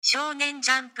少年ジ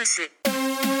ャンプス。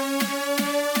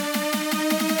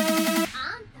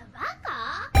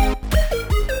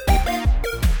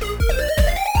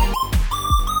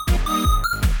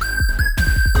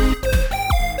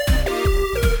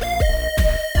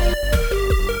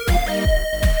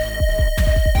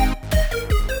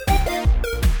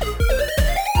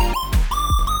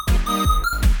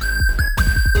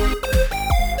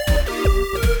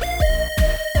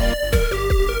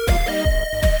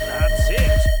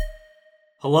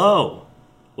Hello,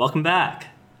 welcome back.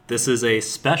 This is a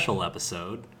special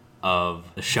episode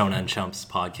of the Shonen Chumps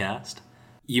podcast.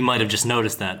 You might have just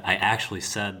noticed that I actually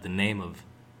said the name of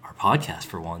our podcast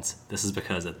for once. This is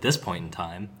because at this point in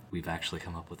time, we've actually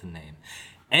come up with a name.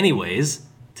 Anyways,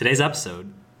 today's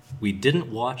episode, we didn't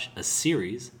watch a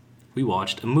series, we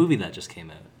watched a movie that just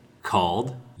came out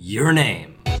called Your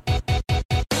Name.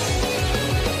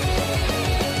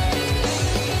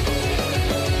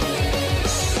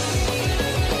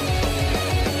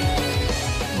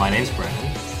 My name's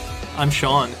Brennan. I'm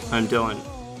Sean. I'm Dylan.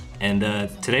 And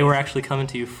today we're actually coming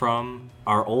to you from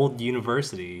our old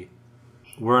university.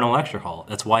 We're in a lecture hall.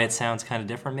 That's why it sounds kind of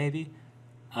different, maybe?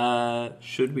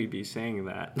 Should we be saying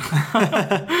that?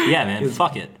 Yeah, man,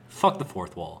 fuck it. Fuck the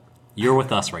fourth wall. You're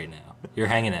with us right now. You're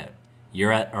hanging out.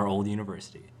 You're at our old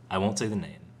university. I won't say the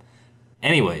name.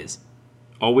 Anyways.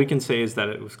 All we can say is that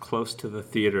it was close to the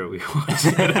theater we watched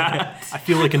it at. I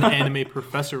feel like an anime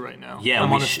professor right now. Yeah,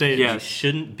 I'm on a stage. We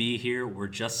shouldn't be here. We're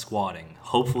just squatting.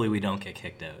 Hopefully we don't get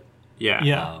kicked out.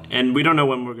 Yeah. And we don't know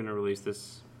when we're going to release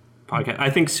this podcast.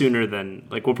 I think sooner than,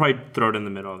 we'll probably throw it in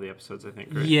the middle of the episodes, I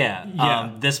think, right?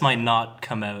 Yeah. This might not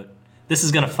come out. This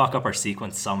is going to fuck up our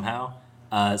sequence somehow.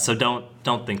 So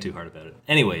don't think too hard about it.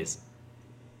 Anyways,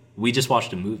 we just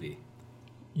watched a movie.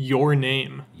 Your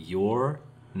Name. Your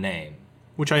Name.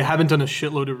 Which I haven't done a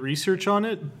shitload of research on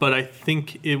it, but I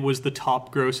think it was the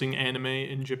top grossing anime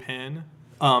in Japan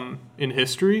in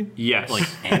history. Yes. Like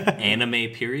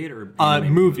anime period or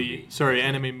anime movie. Sorry,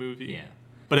 anime movie. Yeah.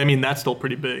 But I mean, that's still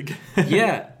pretty big.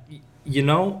 Yeah. You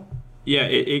know? Yeah,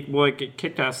 it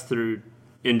kicked ass through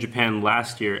in Japan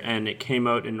last year, and it came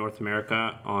out in North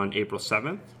America on April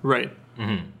 7th. Right.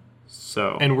 Mm-hmm.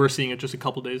 So. And we're seeing it just a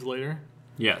couple days later.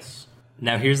 Yes.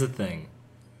 Now, here's the thing.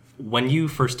 When you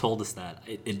first told us that,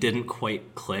 it didn't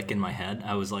quite click in my head.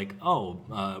 I was like,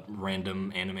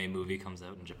 random anime movie comes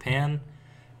out in Japan,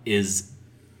 is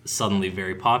suddenly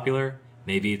very popular.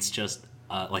 Maybe it's just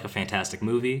like a fantastic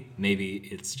movie. Maybe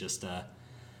it's just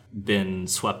been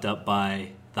swept up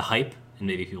by the hype, and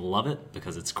maybe people love it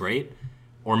because it's great.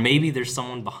 Or maybe there's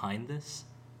someone behind this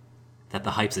that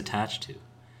the hype's attached to.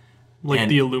 Like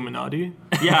the Illuminati?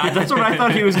 Yeah, that's what I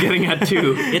thought he was getting at,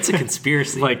 too. It's a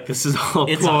conspiracy. This is all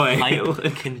it's ploy. It's a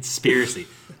hype conspiracy.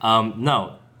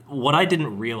 No, what I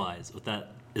didn't realize with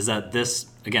that is that this,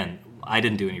 again, I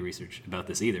didn't do any research about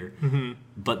this either,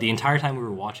 but the entire time we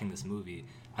were watching this movie,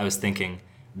 I was thinking,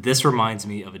 this reminds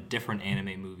me of a different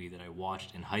anime movie that I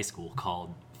watched in high school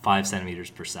called 5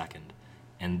 centimeters per second.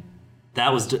 And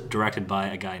that was directed by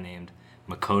a guy named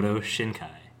Makoto Shinkai.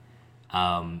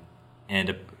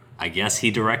 I guess he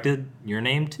directed Your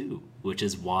Name too, which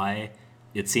is why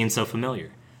it seemed so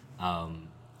familiar.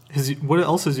 What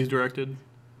else has he directed?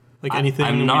 Anything?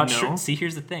 I'm not sure. See,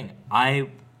 here's the thing. I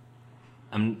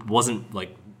wasn't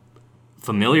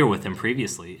familiar with him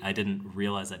previously. I didn't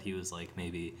realize that he was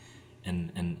maybe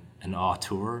an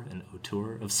auteur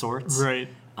of sorts. Right.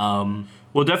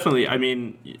 Well, definitely. I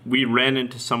mean, we ran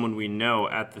into someone we know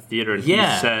at the theater, and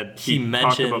he mentioned,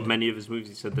 talked about many of his movies.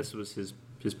 He said this was his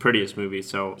prettiest movie.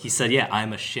 So he said, "Yeah,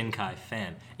 I'm a Shinkai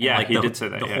fan." And he did say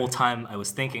that. The whole time I was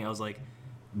thinking, I was like,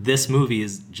 "This movie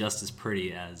is just as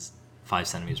pretty as 5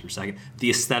 centimeters per second."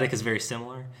 The aesthetic is very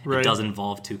similar. Right. It does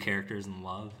involve two characters in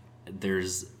love.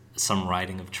 There's some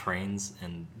riding of trains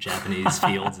and Japanese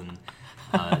fields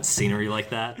and scenery like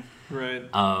that. Right.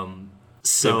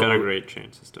 So they've got a great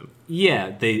train system. Yeah,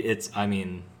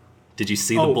 did you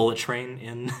see the bullet train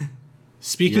in?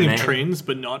 Speaking of trains,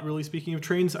 but not really speaking of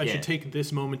trains, I should take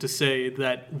this moment to say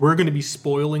that we're going to be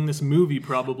spoiling this movie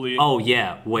probably. Oh,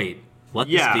 yeah. Wait. Let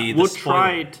this be the we'll spoiler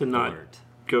try to not alert.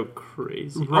 Go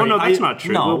crazy. Right. Oh, no, that's not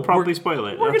true. No, we'll probably spoil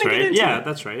it. We're That's gonna right. get into Yeah, it.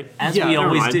 that's right. As we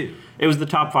always do. It was the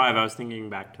top 5. I was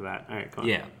thinking back to that. All right, go on.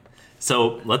 Yeah.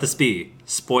 So let this be.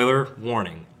 Spoiler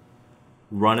warning.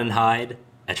 Run and hide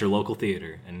at your local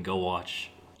theater and go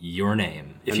watch Your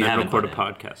Name. If you haven't record a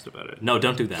podcast about it. No,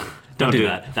 don't do that. Don't do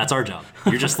that. That's our job.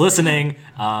 You're just listening.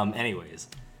 Anyways.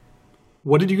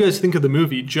 What did you guys think of the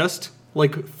movie? Just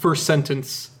first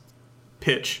sentence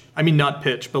pitch. I mean, not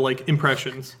pitch, but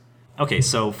impressions. Okay,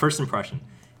 so first impression.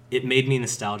 It made me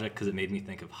nostalgic because it made me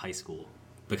think of high school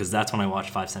because that's when I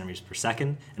watched 5 centimeters per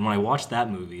second. And when I watched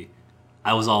that movie,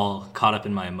 I was all caught up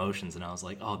in my emotions, and I was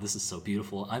like, oh, this is so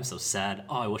beautiful. I'm so sad.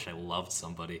 Oh, I wish I loved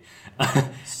somebody.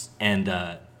 And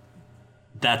I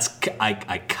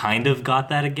kind of got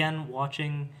that again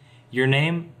watching Your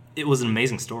Name. It was an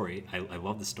amazing story. I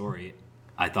love the story.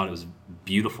 I thought it was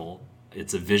beautiful.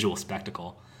 It's a visual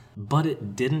spectacle. But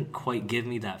it didn't quite give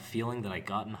me that feeling that I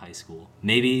got in high school.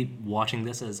 Maybe watching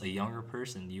this as a younger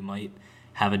person, you might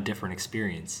have a different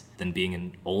experience than being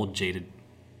an old, jaded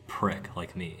prick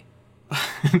like me.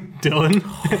 Dylan?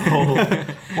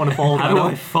 Want to follow that? How do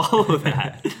I follow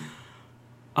that?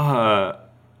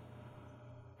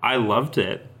 I loved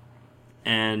it.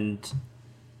 And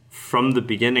from the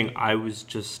beginning, I was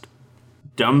just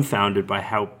dumbfounded by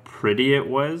how pretty it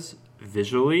was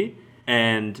visually.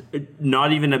 And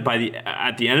not even at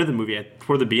the end of the movie,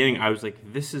 toward the beginning, I was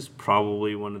like, this is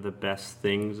probably one of the best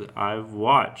things I've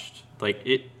watched. Like,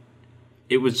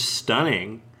 it was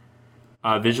stunning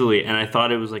visually, and I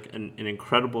thought it was like an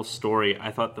incredible story.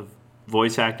 I thought the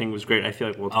voice acting was great. I feel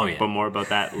like we'll talk about more about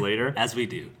that later. As we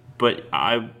do. But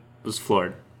I was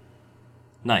floored.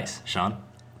 Nice. Sean?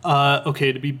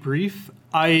 Okay, to be brief,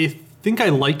 I think I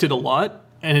liked it a lot.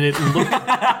 And it looked...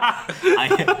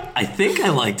 I think I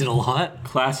liked it a lot.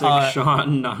 Classic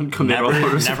Sean non-committal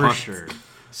response. Never sure.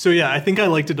 So yeah, I think I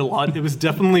liked it a lot. It was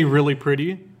definitely really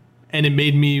pretty, and it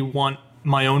made me want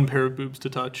my own pair of boobs to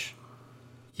touch.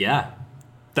 Yeah.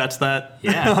 That's that.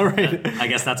 Yeah. All right. I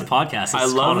guess that's a podcast. I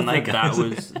love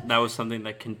that was something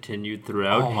that continued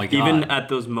throughout. Oh my God. Even at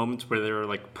those moments where they were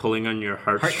like pulling on your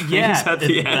heartstrings at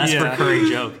the end. That's a recurring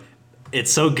joke.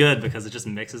 It's so good because it just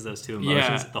mixes those two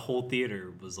emotions. Yeah. The whole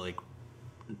theater was like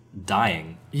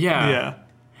dying. Yeah.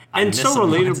 And so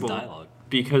relatable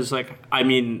because like, I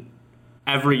mean,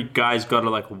 every guy's got to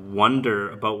like wonder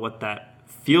about what that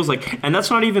feels like. And that's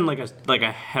not even like a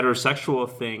heterosexual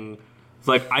thing.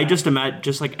 Like I just imagine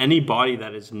just like any body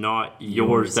that is not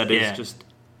yours that is just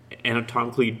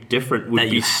anatomically different would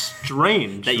be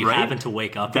strange. That you right? happen to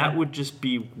wake up That would just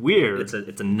be weird. It's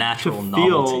a natural to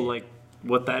novelty. Feel like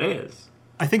what that is.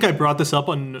 I think I brought this up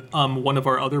on one of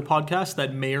our other podcasts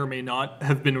that may or may not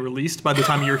have been released by the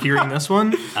time you're hearing this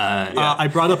one. I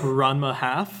brought up Ranma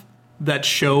Half, that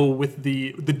show with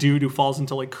the dude who falls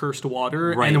into like cursed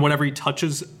water, and whenever he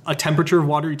touches a temperature of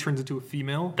water, he turns into a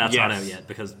female. That's not out yet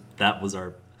because that was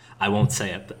our, I won't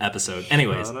say episode.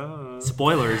 Anyways,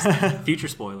 spoilers, future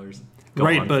spoilers. Go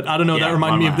on. But I don't know, that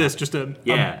reminded me of this, just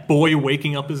a boy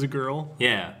waking up as a girl.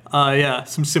 Yeah.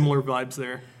 Some similar vibes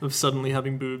there of suddenly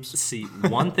having boobs. See,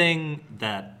 one thing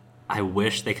that I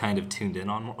wish they kind of tuned in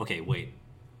on more. Okay, wait.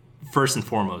 First and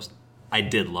foremost, I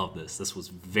did love this. This was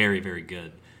very, very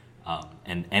good.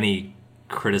 And any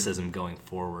criticism going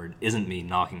forward isn't me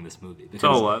knocking this movie. It's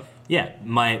all love. Yeah,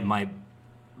 my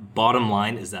bottom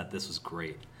line is that this was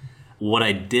great. What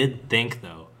I did think,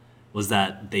 though, was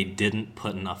that they didn't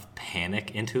put enough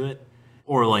panic into it,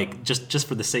 or like just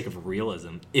for the sake of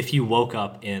realism. If you woke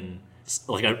up in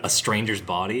like a stranger's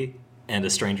body and a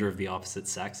stranger of the opposite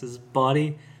sex's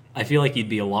body, I feel like you'd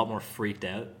be a lot more freaked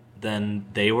out than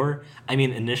they were. I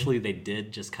mean, initially they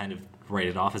did just kind of write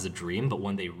it off as a dream, but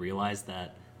when they realized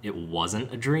that it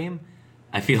wasn't a dream,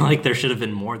 I feel like there should have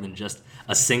been more than just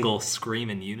a single scream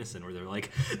in unison where they're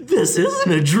like, this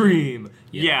isn't a dream.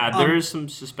 Yeah, there is some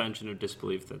suspension of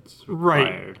disbelief that's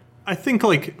required. Right. I think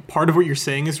like part of what you're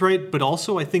saying is right, but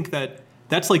also I think that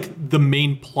that's like the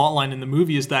main plot line in the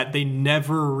movie is that they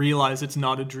never realize it's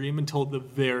not a dream until the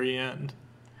very end.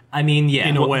 I mean, yeah.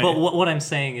 In a way. But what I'm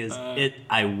saying is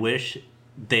I wish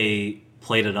they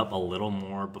played it up a little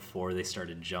more before they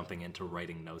started jumping into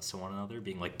writing notes to one another,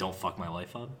 being like, don't fuck my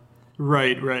life up.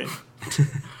 Right.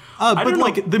 But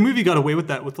like the movie got away with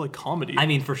that with like comedy. I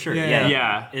mean, for sure.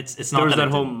 Yeah. It's not there was that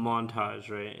whole montage,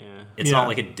 right? Yeah. It's not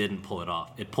like it didn't pull it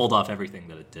off. It pulled off everything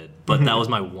that it did. But that was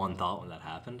my one thought when that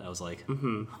happened. I was like,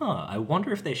 I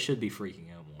wonder if they should be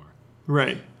freaking out more.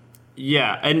 Right.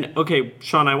 Yeah. And okay,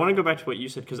 Sean, I want to go back to what you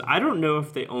said because I don't know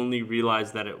if they only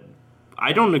realized that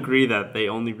I don't agree that they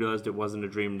only realized it wasn't a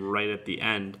dream right at the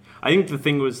end. I think the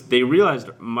thing was they realized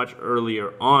much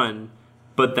earlier on.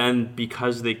 But then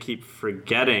because they keep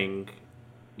forgetting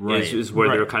is where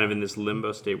they're kind of in this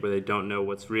limbo state where they don't know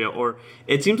what's real. Or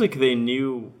it seems like they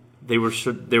knew they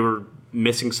were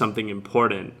missing something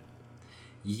important.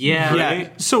 Yeah.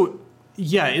 Right? So,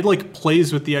 it like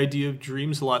plays with the idea of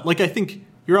dreams a lot. Like I think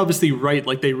you're obviously right.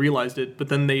 Like they realized it, but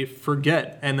then they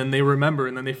forget and then they remember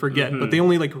and then they forget. But they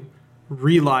only like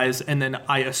realize and then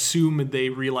I assume they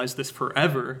realize this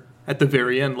forever at the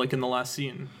very end, like in the last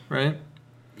scene, right?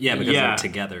 Yeah, because they're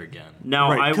together again.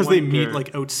 Now, because they meet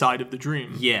like outside of the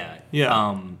dream. Yeah.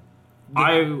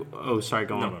 Sorry,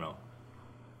 go on. No.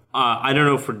 I don't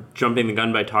know if we're jumping the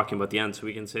gun by talking about the end, so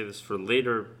we can say this for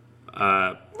later. But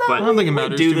I don't think it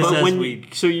matters. do this too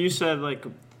much. as so you said like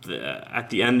at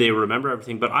the end they remember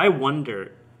everything, but I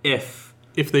wonder if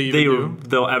they even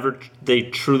do. they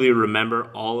truly remember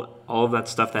all of that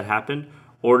stuff that happened,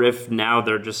 or if now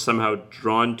they're just somehow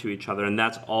drawn to each other and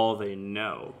that's all they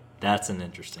know. That's an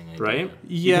interesting idea. Right?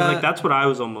 Yeah. Because, like, that's what I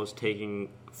was almost taking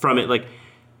from it. Like,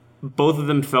 both of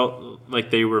them felt like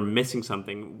they were missing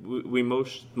something. We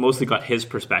mostly got his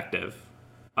perspective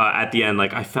at the end.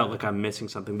 Like, I felt like I'm missing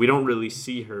something. We don't really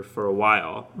see her for a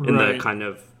while in the kind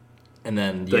of and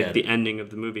then the ending of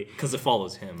the movie, because it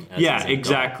follows him. As Yeah, he's an adult,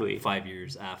 exactly. 5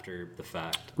 years after the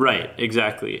fact. Right,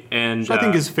 exactly. And Which I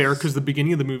think is fair because the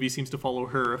beginning of the movie seems to follow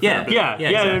her. A fair bit.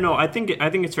 Exactly. No. I think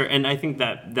it's fair, and I think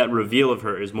that reveal of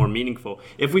her is more meaningful.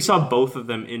 If we saw both of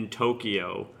them in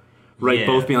Tokyo, right, Yeah.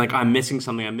 both being like, I'm missing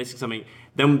something,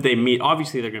 then they meet.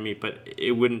 Obviously, they're gonna meet, but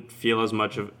it wouldn't feel as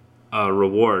much of a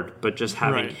reward. But just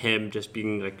having Right. him just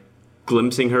being like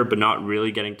glimpsing her, but not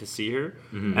really getting to see her,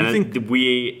 and I then think-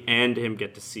 we and him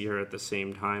get to see her at the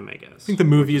same time. I guess. I think the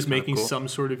movie is kinda making cool. some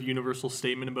sort of universal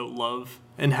statement about love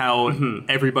and how Mm-hmm.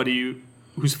 everybody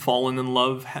who's fallen in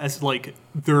love has like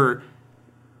they're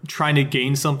trying to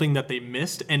gain something that they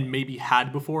missed and maybe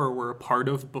had before or were a part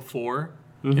of before,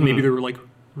 and Mm-hmm. maybe they were like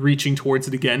reaching towards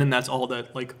it again, and that's all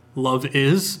that like love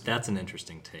is. That's an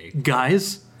interesting take.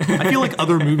 Guys, I feel like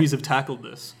other movies have tackled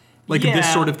this. Like Yeah.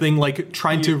 this sort of thing, like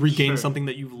trying to regain sure. something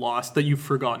that you've lost, that you've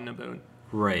forgotten about.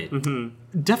 Right.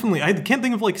 Definitely. I can't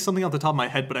think of like something off the top of my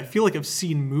head, but I feel like I've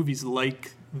seen movies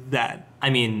like that. I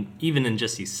mean, even in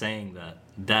just he's saying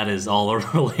that is all a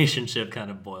relationship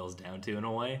kind of boils down to in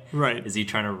a way. Right. Is he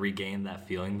trying to regain that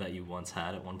feeling that you once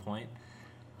had at one point?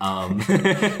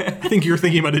 I think you're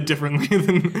thinking about it differently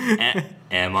than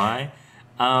Am I?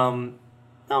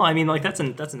 No, I mean, like that's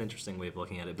an interesting way of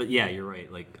looking at it. But yeah, you're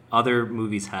right. Like other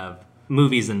movies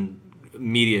and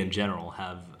media in general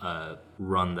have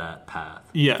run that path.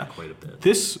 Yeah. Quite a bit.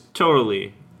 This,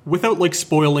 Totally. without like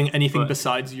spoiling anything But-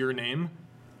 besides Your Name,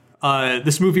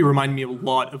 this movie reminded me a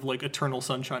lot of like Eternal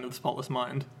Sunshine of the Spotless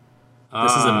Mind.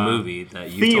 This is a movie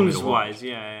that you told me Themes to watch. wise,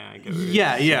 yeah, I get what you're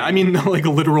Yeah, saying. yeah. I mean, like a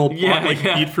literal plot, Yeah, like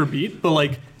yeah. beat for beat, but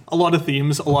like a lot of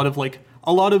themes, a lot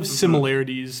of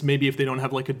similarities. Maybe if they don't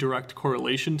have like a direct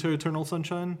correlation to Eternal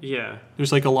Sunshine, Yeah.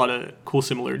 there's like a lot of cool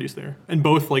similarities there, and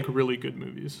both like really good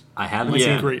movies. I haven't Like seen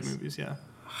Yeah. it, great movies. Yeah.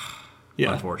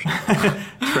 Yeah. unfortunately.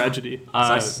 Tragedy.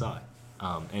 'Cause I saw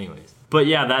it. Anyways. But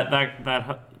yeah,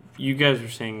 that you guys were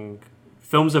saying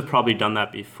films have probably done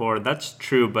that before. That's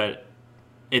true, but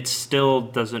it still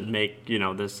doesn't make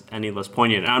this any less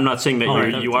poignant. And I'm not saying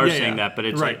that you are Yeah, saying yeah. that, but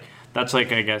it's Right. like that's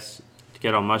like I guess to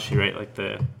get all mushy, right? Like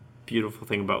the beautiful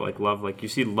thing about like love, like you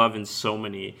see love in so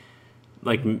many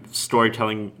like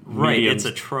storytelling Right, mediums,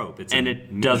 it's a trope. It's and a it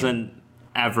medium. doesn't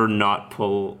ever not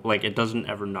pull like it doesn't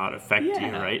ever not affect you,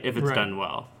 Yeah. right? If it's Right. done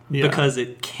well. Yeah. Because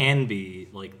it can be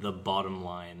like the bottom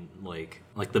line, like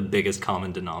the biggest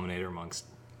common denominator amongst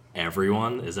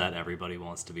everyone is that everybody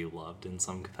wants to be loved in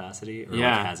some capacity or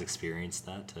Yeah. like has experienced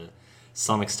that to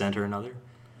some extent or another.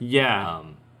 Yeah.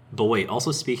 But wait,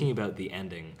 also speaking about the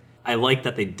ending, I like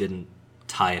that they didn't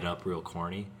tie it up real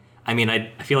corny. I mean,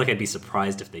 I feel like I'd be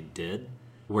surprised if they did,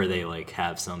 where they like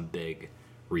have some big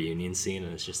reunion scene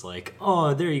and it's just like,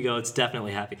 oh, there you go, it's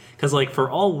definitely happy. Because like for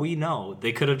all we know,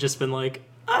 they could have just been like,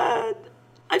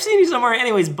 I've seen you somewhere,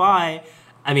 anyways, bye.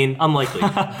 I mean, unlikely,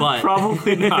 but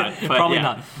Probably not. But probably yeah.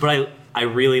 not. But I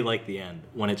really like the end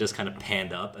when it just kind of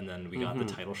panned up and then we got the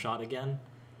title shot again.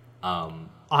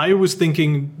 I was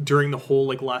thinking during the whole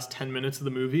like last 10 minutes of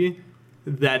the movie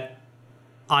that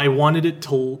I wanted it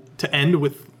to end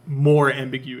with more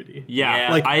ambiguity. Yeah,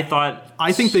 Yeah. Like,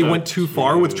 I think they so went too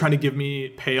far with too. trying to give me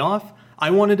payoff.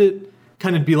 I wanted it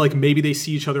kind of be like maybe they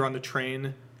see each other on the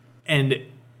train and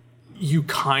you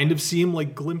kind of see him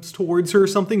like glimpse towards her or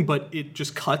something, but it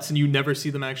just cuts and you never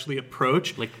see them actually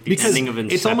approach. Like the ending of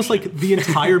It's almost Inception. like the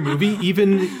entire movie,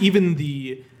 even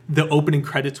the opening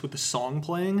credits with the song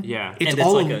playing. Yeah. It's and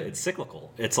all it's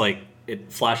cyclical. It's like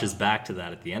it flashes back to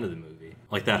that at the end of the movie,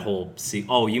 like that whole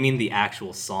Oh, you mean the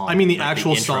actual song? I mean the like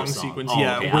actual intro song sequence, Oh,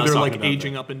 yeah, okay, I where was they're talking like about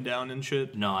aging up and down and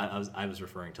shit. No, I was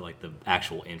referring to like the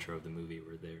actual intro of the movie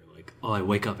where they're like, oh, I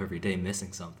wake up every day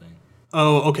missing something.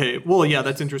 Oh, okay. Well, yeah,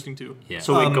 that's interesting too. Yeah.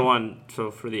 So wait, go on.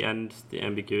 So for the end, the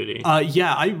ambiguity.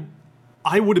 Yeah,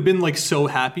 I would have been like so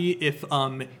happy if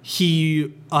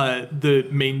he the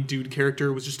main dude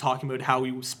character was just talking about how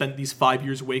he spent these 5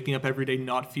 years waking up every day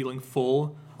not feeling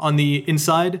full on the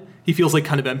inside. He feels like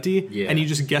kind of empty, Yeah. and he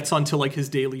just gets onto like his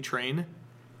daily train,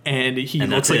 and he And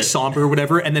looks that's like it. somber or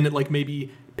whatever, and then it like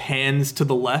maybe pans to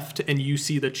the left and you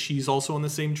see that she's also on the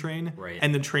same train, Right.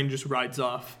 and the train just rides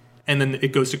off, and then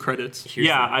it goes to credits. Here's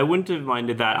Yeah, the- I wouldn't have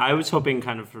minded that. I was hoping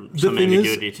kind of for The some thing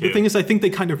ambiguity is, too. the thing is, I think they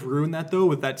kind of ruin that though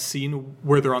with that scene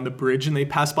where they're on the bridge and they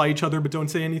pass by each other but don't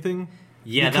say anything.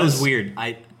 Yeah, that was Because- weird.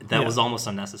 That Yeah. was almost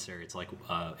unnecessary. It's like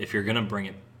if you're gonna bring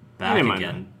it I back didn't mind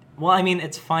again. Well, I mean,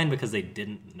 it's fine because they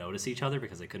didn't notice each other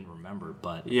because they couldn't remember.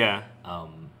 But yeah.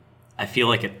 I feel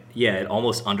like it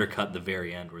almost undercut the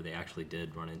very end where they actually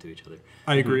did run into each other.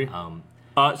 I agree.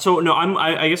 So no,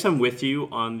 I guess I'm with you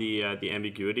on the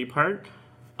ambiguity part.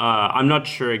 I'm not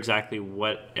sure exactly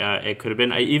what it could have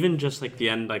been. I even just like the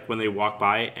end, like when they walk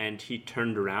by and he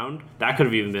turned around, that could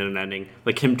have even been an ending.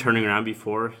 Like him turning around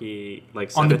before he like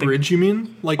said On the anything. bridge, you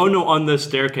mean? Like, Oh no, on the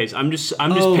staircase. I'm just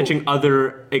Oh. pitching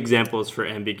other examples for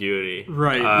ambiguity.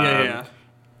 right? Yeah.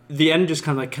 The end just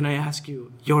kind of like, can I ask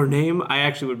you your name? I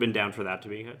actually would have been down for that to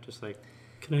be just like,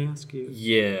 can I ask you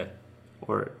Yeah.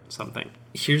 or something.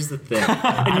 Here's the thing.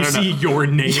 And you see your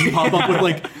name pop up with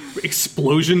like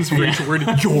explosions for each word.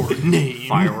 Your name.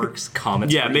 Fireworks,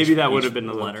 comets. Yeah, for maybe each- that would each have been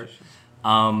a letter.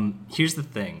 letter. Here's the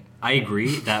thing. I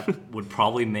agree that would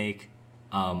probably make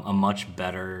a much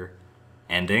better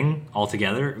ending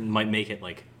altogether. It might make it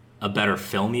like a better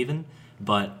film even,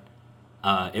 but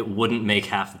it wouldn't make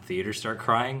half the theater start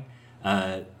crying.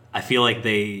 I feel like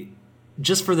they,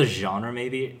 just for the genre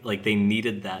maybe, like they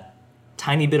needed that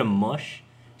tiny bit of mush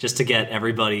just to get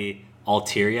everybody all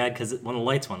teary-eyed, because when the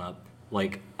lights went up,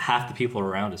 like half the people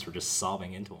around us were just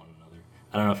sobbing into one another.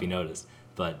 I don't know if you noticed,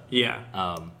 but Yeah.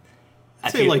 I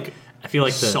Say like feel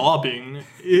like sobbing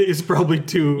is probably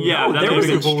too. Yeah, Oh, that there would was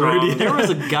have a been word, strong. yeah. there was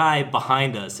a guy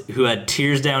behind us who had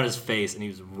tears down his face and he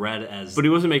was red as. But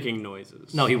he wasn't making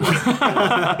noises. No, he wasn't.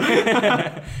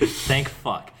 Thank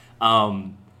fuck.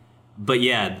 But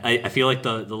yeah, I feel like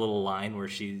the little line where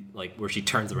she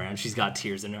turns around, she's got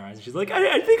tears in her eyes, and she's like,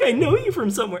 I think I know you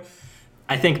from somewhere.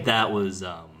 I think that was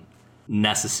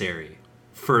necessary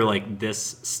for like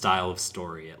this style of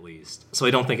story at least. So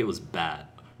I don't think it was bad.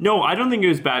 No, I don't think it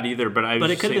was bad either, but I was But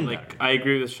it just could have saying, been like, better. I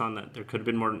agree with Sean that there could have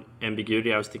been more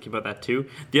ambiguity. I was thinking about that too.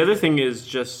 The other thing is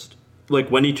just, like,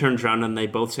 when he turns around and they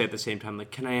both say at the same time, like,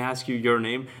 can I ask you your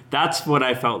name? That's what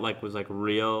I felt like was, like,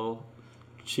 real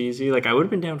cheesy. Like, I would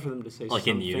have been down for them to say Like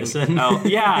something. in unison? Oh,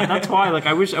 yeah, that's why. Like,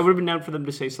 I wish I would have been down for them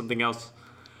to say something else.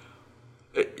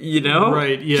 You know?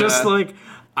 Right, yeah. Just, like,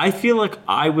 I feel like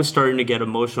I was starting to get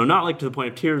emotional. Not, like, to the point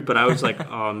of tears, but I was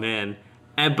like, oh, man.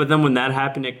 But then when that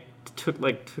happened, it took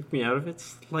me out of it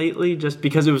slightly, just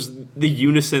because it was the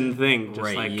unison thing. Just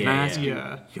Right, like, can yeah, I ask yeah. you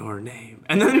Yeah. your name?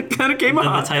 And then it kind of came Then the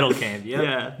up. title came. Yep.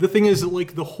 Yeah. The thing is,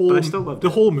 like But I still loved the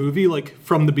it. whole movie, like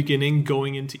from the beginning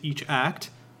going into each act,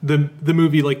 the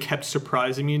movie like kept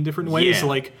surprising me in different ways. Yeah.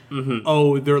 Like,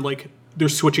 oh, they're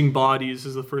switching bodies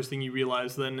is the first thing you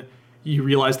realize. Then you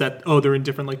realize that they're in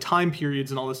different like time periods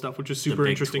and all this stuff, which is The super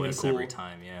big interesting and twist cool. every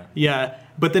time. Yeah. Yeah,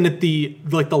 but then at the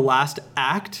last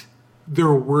act,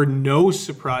 there were no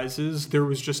surprises. There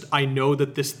was just, I know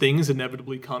that this thing is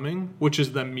inevitably coming, which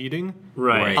is them meeting.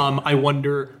 Right. Right. I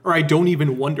wonder, or I don't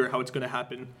even wonder how it's going to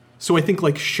happen. So I think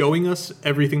like showing us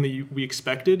everything that we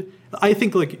expected, I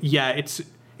think like, yeah, it's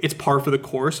par for the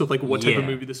course of like what type of Yeah.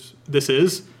 movie this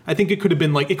is. I think it could have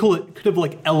been like, it could have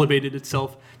like elevated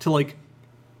itself to like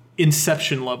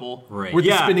Inception level. Right. Where the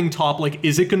Yeah. spinning top, like,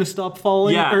 is it going to stop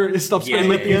falling? Yeah. Or stop Yeah, spinning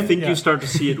yeah, at the yeah. end? I think Yeah. you start to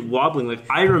see it wobbling. Like,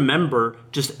 I remember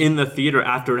just in the theater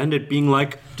after it ended being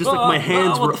like, just like my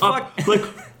hands what were the up. Like,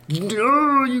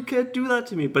 no, you can't do that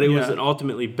to me. But it was Yeah. an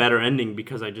ultimately better ending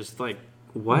because I just like,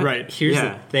 what? Right. Here's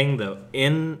Yeah. the thing, though.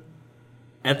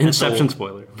 Inception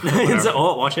spoiler.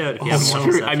 Oh, watch out if you haven't watched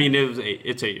Inception. I mean,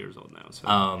 it's 8 years old now. So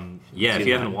Yeah, if seen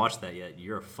you that. haven't watched that yet,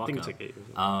 you're a fuck I think it's up. like 8 years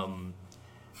old.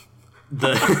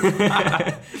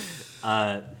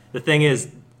 The thing is,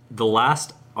 the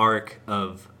last arc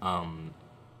of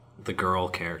the girl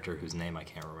character whose name I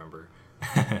can't remember,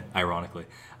 ironically,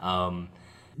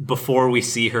 before we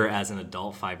see her as an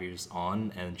adult 5 years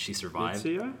on and she survived.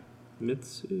 Mitsuha?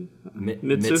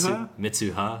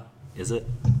 Mitsuha, is it?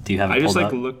 Do you have it I just pulled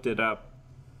like up? looked it up.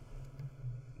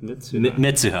 Mitsuha.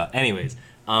 Mitsuha. Anyways,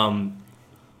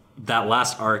 that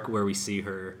last arc where we see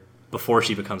her before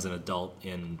she becomes an adult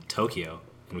in Tokyo,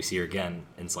 and we see her again,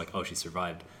 and it's like, oh, she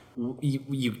survived.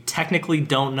 You technically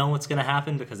don't know what's going to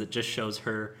happen because it just shows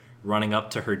her running up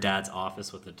to her dad's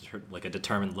office with a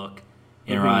determined look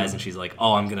in her eyes, and she's like,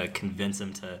 oh, I'm going to convince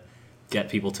him to get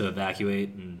people to evacuate,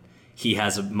 and he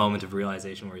has a moment of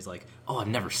realization where he's like, oh, I've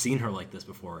never seen her like this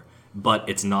before. But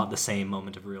it's not the same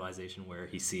moment of realization where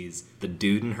he sees the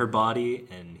dude in her body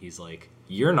and he's like,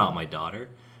 you're not my daughter.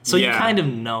 So you Yeah. kind of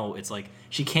know it's like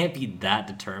she can't be that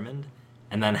determined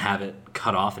and then have it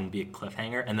cut off and be a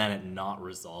cliffhanger and then it not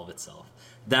resolve itself.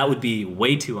 That would be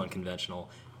way too unconventional.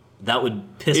 That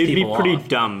would piss people off. It'd be pretty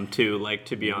dumb too, like,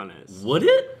 to be honest. Would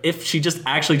it? If she just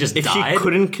actually just if died? If she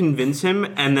couldn't convince him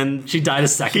and then she died a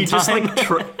second time? Just,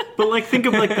 like, but, like, think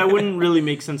of, like, that wouldn't really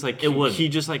make sense. Like, it would. He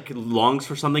just, like, longs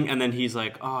for something and then he's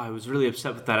like, oh, I was really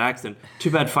upset with that accident.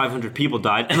 Too bad 500 people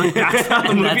died. And, like, that's how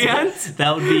the movie ends?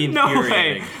 That would be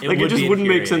infuriating. No way. It just wouldn't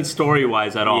make sense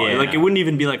story-wise at all. Yeah. Like, it wouldn't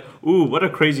even be like, ooh, what a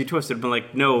crazy twist. It'd be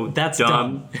like, no, that's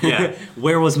dumb. Yeah.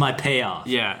 Where was my payoff?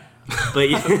 Yeah. But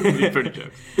that would be pretty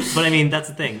jokes. But I mean, that's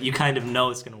the thing. You kind of know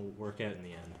it's going to work out in the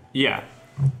end. Yeah.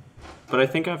 But I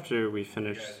think after we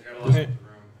finish... Okay.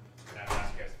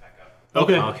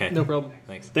 Okay. Okay. No problem.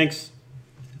 Thanks.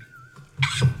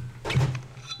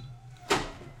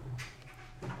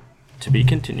 To be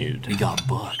continued. We got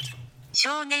booked.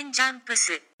 Shonen Jumps.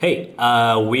 Hey,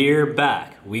 we're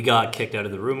back. We got kicked out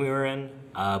of the room we were in,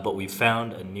 but we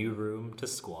found a new room to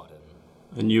squat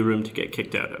in. A new room to get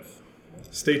kicked out of.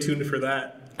 Stay tuned for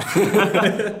that.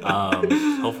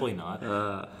 Hopefully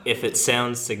not. If it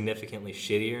sounds significantly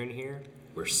shittier in here,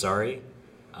 we're sorry.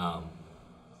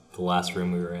 The last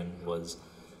room we were in was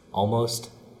almost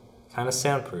kind of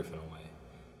soundproof in a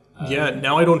way. Yeah,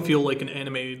 now I don't feel like an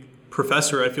anime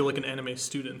professor. I feel like an anime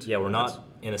student. Yeah, we're not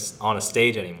on a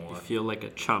stage anymore. You feel like a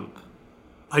chump.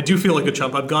 I do feel like a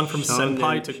chump. I've gone from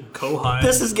senpai to kohai.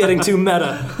 This is getting too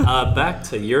meta. Back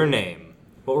to your name.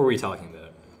 What were we talking about?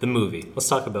 The movie. Let's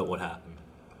talk about what happened.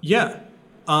 Yeah.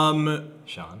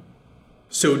 Sean?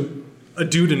 So, a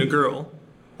dude and a girl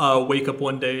wake up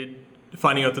one day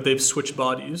finding out that they've switched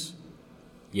bodies.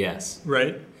 Yes.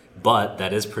 Right? But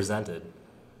that is presented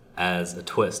as a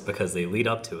twist because they lead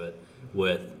up to it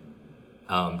with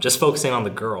just focusing on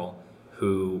the girl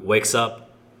who wakes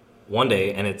up one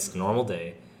day and it's a normal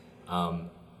day,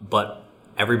 but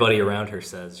everybody around her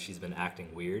says she's been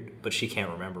acting weird, but she can't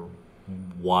remember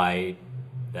why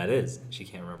that is. She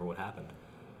can't remember what happened.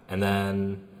 And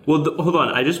then... Well, hold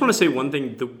on. I just want to say one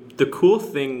thing. The cool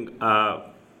thing,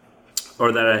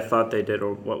 or that I thought they did,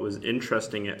 or what was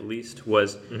interesting at least,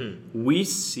 was we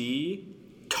see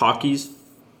Taki's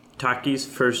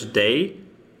first day,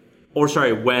 or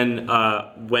sorry,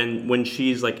 when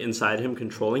she's like inside him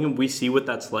controlling him, we see what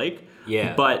that's like.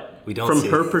 Yeah. But we don't from see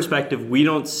her it. perspective, we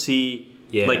don't see...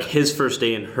 Yeah. Like his first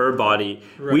day in her body.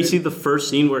 Right. We see the first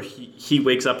scene where he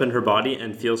wakes up in her body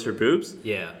and feels her boobs.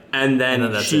 Yeah. And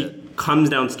then that's she it. comes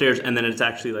downstairs and then it's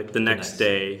actually like the next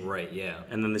day. Right, yeah.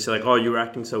 And then they say like, oh, you were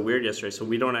acting so weird yesterday. So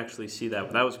we don't actually see that.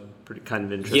 But that was pretty kind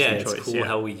of interesting Yeah, choice. it's cool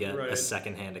how we get a Right.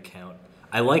 secondhand account.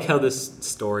 I like how this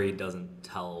story doesn't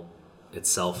tell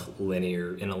itself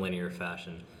in a linear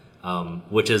fashion,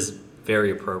 which is very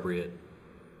appropriate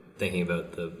thinking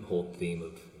about the whole theme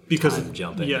of time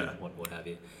jumping and what have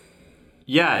you.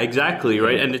 Yeah, exactly,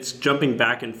 right? And it's jumping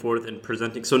back and forth and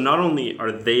presenting. So not only are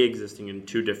they existing in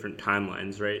two different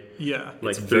timelines, right? Yeah.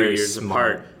 Like It's 3 very years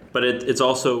smart. apart. But it's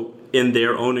also in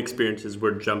their own experiences,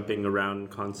 we're jumping around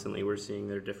constantly. We're seeing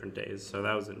their different days. So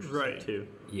that was interesting Right. too.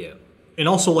 Yeah. And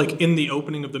also, like, in the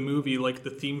opening of the movie, like, the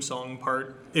theme song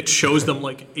part, it shows them,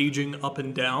 like, aging up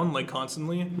and down, like,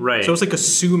 constantly. Right. So it's, like,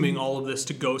 assuming all of this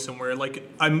to go somewhere. Like,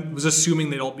 I was assuming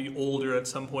they'd all be older at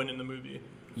some point in the movie.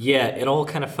 Yeah, it all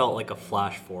kind of felt like a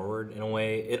flash forward in a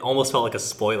way. It almost felt like a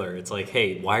spoiler. It's like,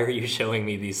 hey, why are you showing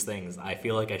me these things? I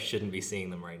feel like I shouldn't be seeing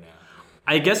them right now.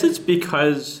 I guess it's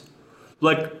because,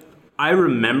 like, I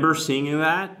remember seeing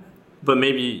that, but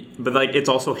like, it's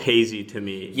also hazy to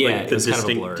me. Yeah, like, it the was kind of a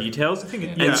distinct blur. details.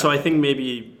 And so I think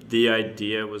maybe the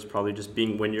idea was probably just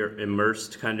being when you're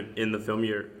immersed kind of in the film,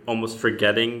 you're almost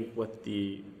forgetting what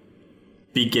the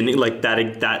beginning, like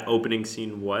that opening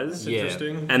scene was. Yeah.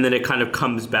 Interesting. And then it kind of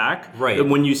comes back. Right. And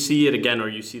when you see it again, or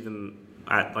you see them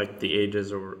at like the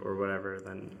ages or whatever,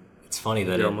 then It's funny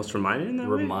that you're it almost reminded in that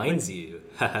way. reminds you.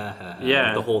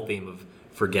 Yeah. The whole theme of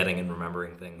forgetting and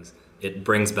remembering things. It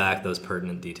brings back those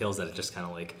pertinent details that it just kind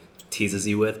of like teases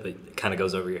you with, but it kind of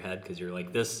goes over your head because you're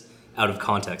like, this out of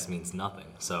context means nothing.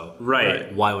 So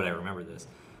Right. why would I remember this?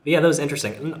 But yeah, that was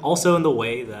interesting. And also in the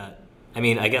way that, I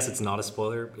mean, I guess it's not a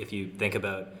spoiler if you think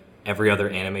about every other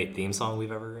anime theme song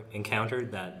we've ever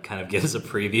encountered that kind of gives a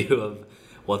preview of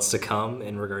what's to come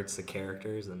in regards to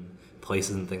characters and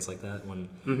places and things like that. When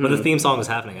the theme song was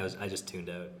happening, I just tuned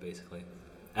out, basically,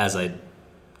 as I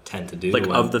tend to do. Like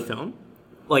when, of the film?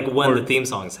 like when the theme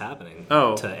song is happening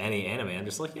Oh. to any anime, I'm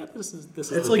just like, yeah, this is It's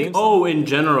the like, theme song. Oh, in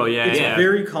general, yeah. It's yeah.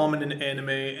 very common in anime,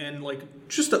 and like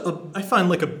just I find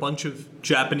like a bunch of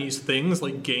Japanese things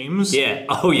like games. Yeah.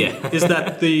 Oh, yeah. Is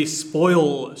that they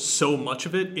spoil so much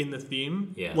of it in the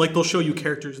theme. Yeah. Like they'll show you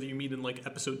characters that you meet in like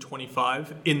episode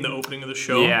 25 in the opening of the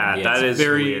show. Yeah, Yeah, that it's is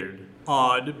very weird.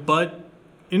 odd, but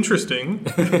interesting.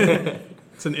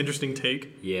 It's an interesting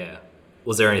take. Yeah.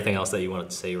 Was there anything else that you wanted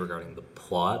to say regarding the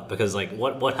plot? Because like,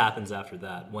 what happens after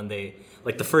that? When they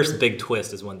like the first big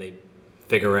twist is when they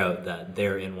figure out that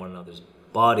they're in one another's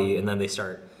body, and then they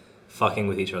start fucking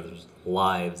with each other's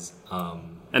lives.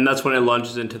 And that's when it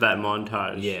launches into that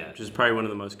montage. Yeah. Which is probably one of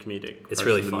the most comedic It's parts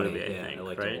really of the funny. movie, Yeah, I think, I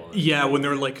liked right? it a lot. Yeah, when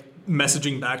they're like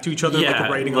messaging back to each other, like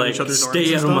writing on each other's arms.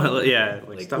 stay and out of stuff. my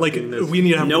yeah, stop Like doing this. we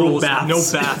need to have no rules.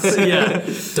 baths. No baths.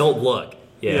 yeah. Don't look.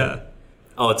 Yeah. Yeah.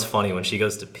 Oh, it's funny when she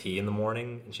goes to pee in the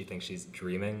morning and she thinks she's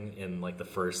dreaming in like the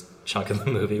first chunk of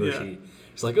the movie where Yeah.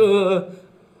 she's like, ugh.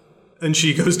 And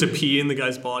she goes to pee in the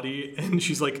guy's body, and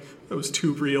she's like, "That was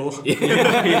too real."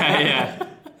 yeah.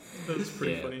 That was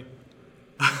pretty Yeah. funny.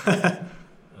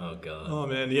 Oh god. Oh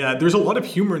man, yeah. There's a lot of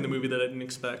humor in the movie that I didn't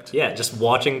expect. Yeah, just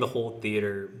watching the whole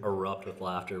theater erupt with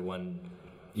laughter when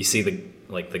you see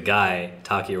the guy,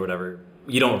 Taki or whatever,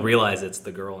 you don't realize it's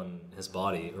the girl in his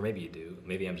body, or maybe you do.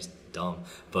 Maybe I'm just dumb.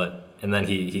 And then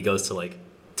he goes to like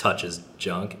touch his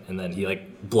junk, and then he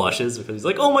like blushes because he's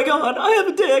like, "Oh my god, I have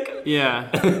a dick."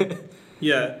 Yeah.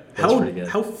 Yeah. That's pretty good.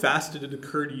 How fast did it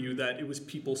occur to you that it was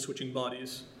people switching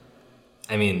bodies?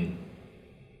 I mean,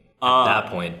 at that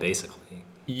point, basically.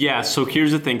 Yeah, so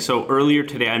here's the thing. So earlier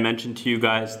today I mentioned to you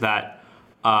guys that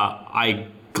I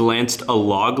glanced a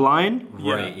log line.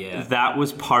 Right, yeah. That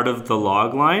was part of the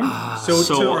log line. So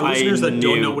to our I listeners that don't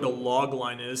knew- know what a log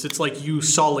line is, it's like you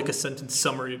saw like a sentence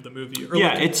summary of the movie. Or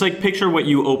Yeah, like, it's like picture what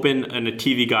you open in a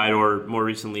TV guide, or more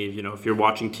recently, if you're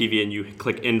watching TV and you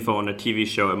click info on a TV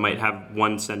show, it might have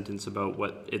one sentence about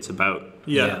what it's about.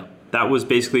 yeah. That was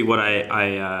basically what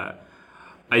I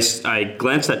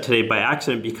glanced at today by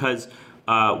accident because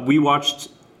we watched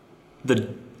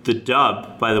the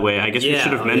dub. By the way, I guess we Yeah,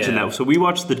 should have oh, mentioned yeah. that. So we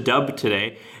watched the dub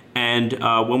today, and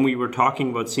when we were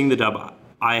talking about seeing the dub,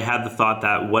 I had the thought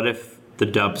that what if the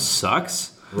dub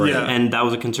sucks? Right. Yeah. And that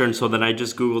was a concern. So then I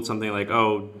just Googled something like,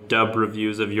 dub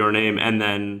reviews of Your Name, and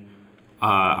then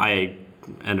I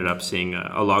ended up seeing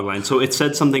a log line. So it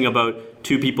said something about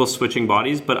two people switching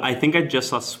bodies, but I think I just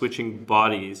saw switching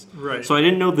bodies. Right. So I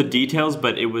didn't know the details,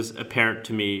 but it was apparent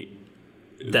to me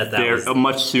That there was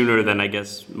much sooner than I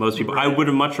guess most people. I would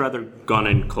have much rather gone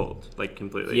in cold, like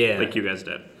completely, Yeah. like you guys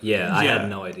did. yeah. I Yeah. had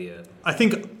no idea. I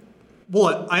think,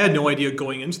 well, I had no idea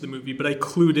going into the movie, but I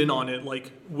clued in on it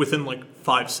like within like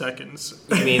 5 seconds.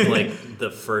 You mean like the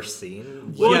first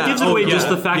scene? Well, it gives away just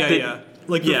the fact that- yeah.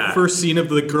 Like the Yeah. first scene of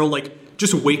the girl like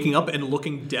just waking up and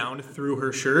looking down through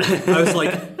her shirt. I was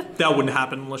like, that wouldn't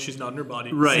happen unless she's not in her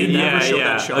body. Right, They never yeah, showed yeah.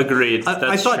 that shot. Agreed. I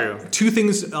That's thought true. two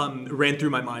things ran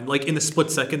through my mind. Like in the split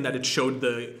second that it showed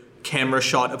the camera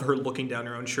shot of her looking down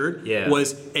her own shirt Yeah.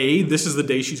 was this is the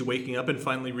day she's waking up and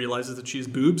finally realizes that she has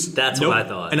boobs. That's Nope. what I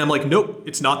thought. And I'm like, nope,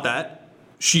 it's not that.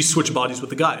 She switched bodies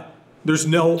with the guy. There's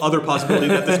no other possibility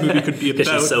that this movie could be about.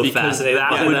 Because she's so Because fascinated that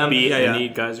by would them. be Yeah, yeah. any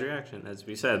guy's reaction, as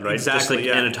we said, right? Exactly, Just like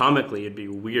yeah. anatomically, it'd be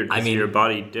weird to I see mean- your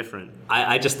body different.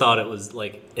 I just thought it was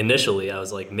like initially I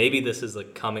was like maybe this is a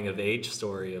coming of age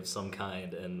story of some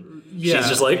kind, and Yeah. she's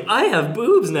just like I have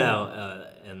boobs now,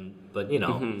 but it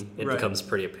Right. becomes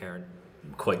pretty apparent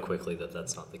quite quickly that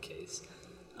that's not the case.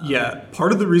 Yeah,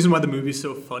 part of the reason why the movie's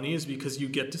so funny is because you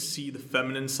get to see the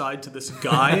feminine side to this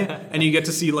guy, and you get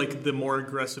to see like the more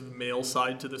aggressive male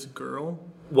side to this girl.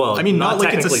 Well, I mean, not like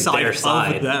it's a technically side their of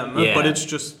side, them, yeah. but it's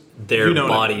just Their you know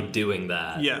what I body mean. doing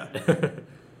that. Yeah,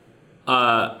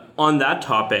 On that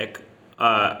topic,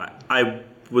 I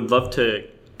would love to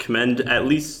commend at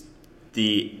least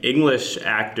the English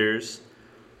actors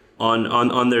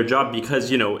on their job because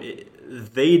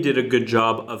they did a good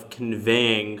job of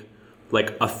conveying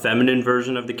like a feminine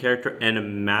version of the character and a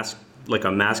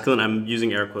masculine. I'm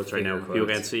using air quotes right Finger now. People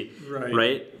quotes. can't see.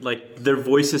 Right. Like their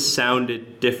voices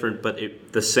sounded different, but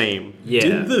the same. Yeah.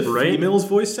 did the right? female's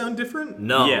voice sound different?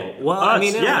 No. Yeah. Well, I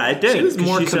mean, Yeah, it did, She was 'cause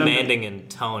more she sounded- commanding in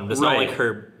tone, but it's not Right. like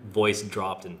her voice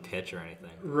dropped in pitch or anything.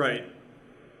 Right.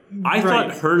 I Right.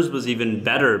 thought hers was even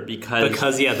better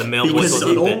because The male Because voice was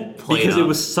subtle? a bit played because up. it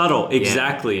was subtle.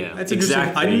 Exactly. yeah. That's interesting.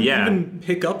 Exactly. I didn't yeah. even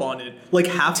pick up on it. Like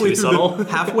halfway Too through subtle?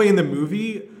 halfway in the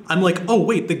movie, I'm like, oh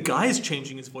wait, the guy's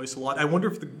changing his voice a lot. I wonder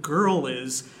if the girl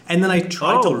is. And then I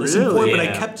tried to Oh, listen for it, really? but I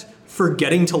Yeah. kept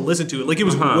forgetting to listen to it. Like it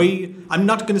was Uh-huh. way. I'm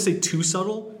not going to say too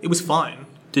subtle. It was fine.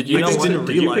 Did you I just what? didn't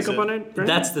Did you realize pick up it. on it? Brandon?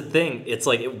 That's the thing. It's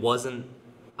like it wasn't.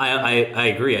 I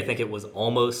agree. I think it was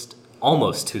almost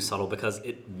too subtle because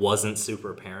it wasn't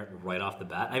super apparent right off the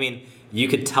bat. I mean, you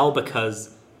could tell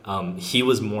because he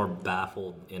was more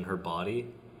baffled in her body,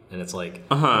 and it's like,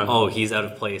 oh, he's out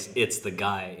of place. It's the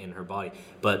guy in her body.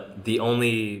 But the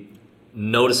only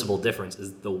noticeable difference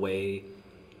is the way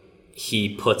he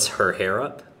puts her hair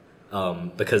up.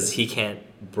 because he can't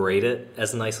braid it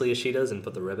as nicely as she does and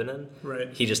put the ribbon in. Right.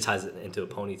 He just ties it into a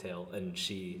ponytail,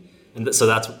 so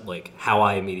that's like how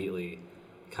I immediately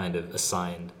kind of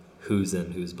assigned who's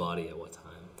in whose body at what time.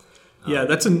 Yeah,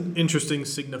 that's an interesting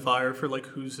signifier for like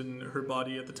who's in her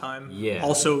body at the time. Yeah.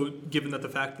 Also, given that the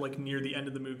fact like near the end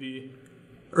of the movie,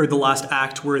 or the last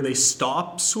act where they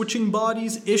stop switching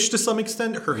bodies ish to some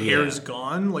extent, her hair is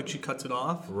gone, like she cuts it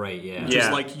off. Right. Yeah.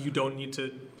 Just like you don't need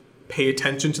to pay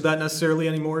attention to that necessarily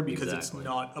anymore because it's Exactly.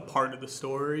 not a part of the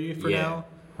story for Yeah, now.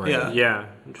 right. Yeah. Yeah,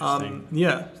 interesting.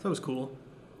 Yeah, that was cool.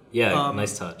 Yeah.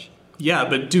 Nice touch. Yeah,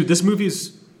 but dude, this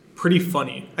movie's pretty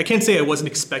funny. I can't say I wasn't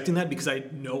expecting that because I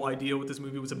had no idea what this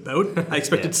movie was about. I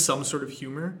expected Yeah. some sort of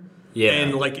humor. Yeah.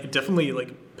 And like it definitely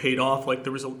like paid off. Like it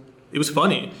was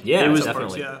funny. Yeah, It was Some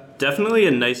parts, definitely. yeah. Definitely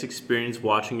a nice experience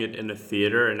watching it in a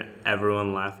theater and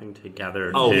everyone laughing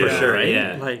together. Oh, too, for sure. right?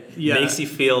 Yeah. Like, Yeah. Makes you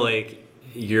feel like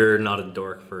you're not a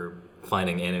dork for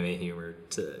finding anime humor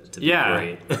to be Yeah.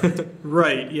 great.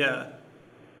 Right, yeah.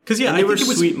 Because And I there think were it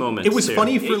was sweet moments, It was too.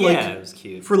 funny for Yeah, it was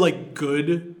cute. for like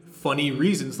good, funny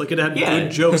reasons. Like it had Yeah.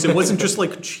 good jokes. It wasn't just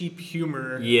like cheap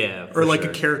humor. Yeah, Or for like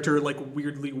sure. a character like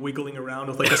weirdly wiggling around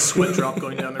with like a sweat drop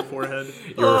going down their forehead.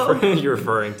 You're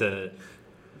referring to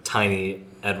tiny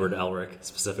Edward Elric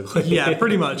specifically. Yeah,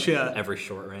 pretty much. Yeah. Every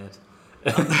short rant.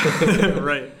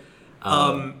 Right.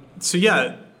 So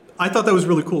yeah, I thought that was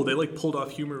really cool. They like pulled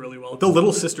off humor really well. The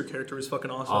little sister character was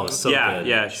fucking awesome. Oh, so yeah, good.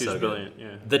 yeah, she So was good. brilliant.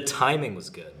 Yeah. The timing was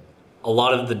good. A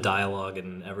lot of the dialogue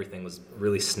and everything was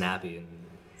really snappy and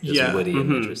just Yeah. witty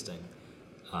and interesting.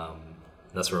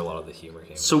 That's where a lot of the humor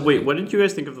came So from. wait, what did you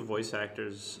guys think of the voice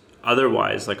actors?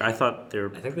 Otherwise, like I thought they were.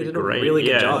 I think they did great. a really good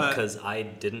Yeah. job because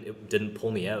it didn't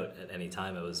pull me out at any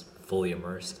time. I was fully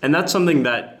immersed. And that's something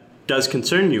that does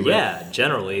concern you. With, Yeah,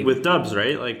 generally With dubs,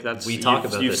 right? Like that's we talk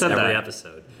about you've this said every that.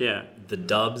 episode. Yeah. The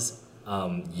dubs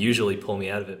usually pull me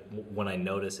out of it when I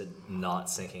notice it not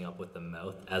syncing up with the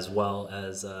mouth as well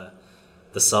as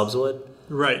the subs would.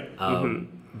 Right.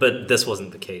 But this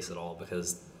wasn't the case at all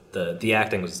because the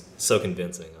acting was so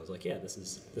convincing. I was like, yeah, this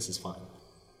is fine.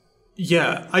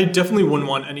 Yeah, I definitely wouldn't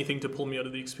want anything to pull me out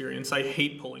of the experience. I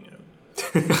hate pulling out.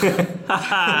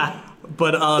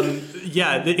 But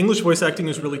yeah, the English voice acting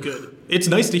is really good. It's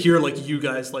nice to hear like you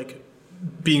guys like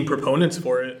being proponents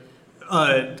for it.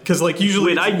 Because like usually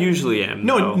Wait, I usually am.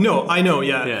 no, though. I know,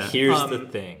 yeah. Yeah. Here's the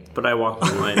thing. But I walk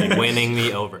the line. I guess. Winning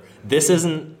me over. This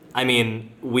isn't, I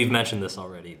mean, we've mentioned this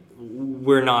already.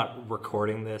 We're not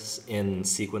recording this in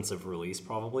sequence of release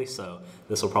probably, so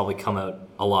this will probably come out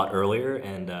a lot earlier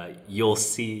and you'll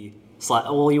see,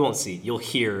 well, you won't see, you'll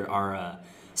hear our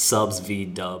subs v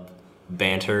dub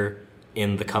banter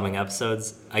in the coming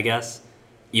episodes, I guess.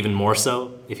 Even more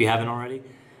so if you haven't already.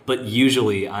 But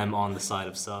usually I'm on the side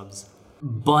of subs.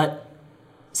 But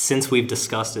since we've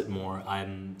discussed it more,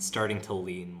 I'm starting to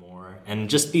lean more and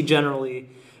just be generally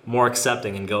more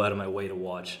accepting and go out of my way to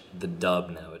watch the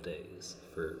dub nowadays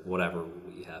for whatever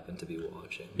we happen to be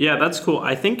watching. Yeah, that's cool.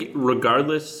 I think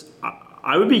regardless,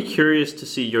 I would be curious to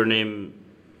see your name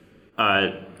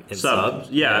In sub. sub?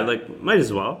 Yeah, Yeah. like might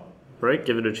as well, right?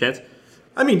 Give it a chance.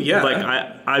 I mean, yeah. Like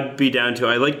I'd be down to.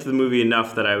 I liked the movie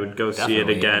enough that I would go see it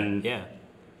Definitely, again, Yeah.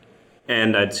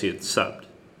 and I'd see it subbed.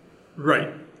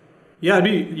 Right. Yeah, I'd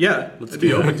be open to it.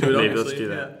 Maybe honestly. let's do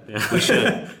that. Yeah. Yeah. We should.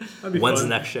 That'd be When's fun.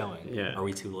 the next showing? Yeah. Are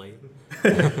we too late?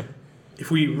 If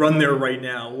we run there right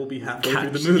now, we'll be halfway through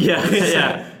the movie. Yeah,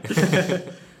 yeah.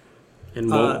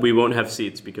 And we won't have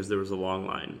seats because there was a long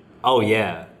line. Oh,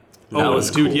 yeah. That Oh,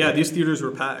 was dude, cool. yeah, these theaters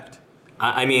were packed.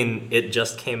 I mean, it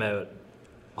just came out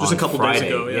Just on a couple days Friday,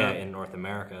 ago, yeah. in North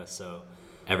America, so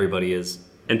everybody is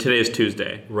And today is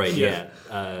Tuesday. right. Yeah.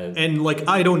 Yeah. And like,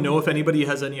 I don't know if anybody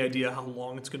has any idea how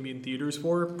long it's going to be in theaters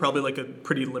for. Probably like a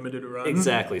pretty limited run.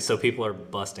 Exactly. So people are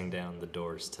busting down the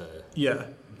doors to Yeah.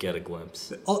 get a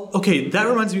glimpse. Okay, that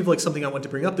reminds me of like something I want to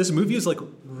bring up. This movie is like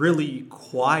really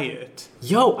quiet.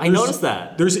 Yo, I noticed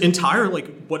that. There's entire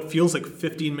like what feels like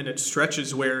 15-minute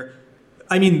stretches where,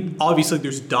 I mean, obviously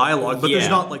there's dialogue, but there's Yeah.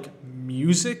 not like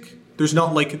music. There's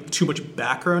not like too much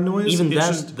background noise. Even It's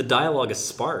then, just- the dialogue is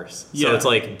sparse. Yeah. So it's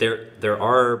like there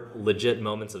are legit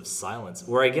moments of silence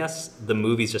where I guess the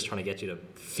movie's just trying to get you to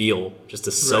feel, just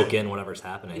to soak Right. in whatever's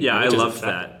happening. Yeah, I which is loved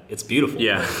effective. that. It's beautiful.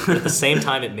 Yeah. But at the same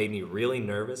time, it made me really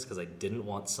nervous because I didn't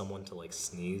want someone to like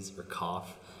sneeze or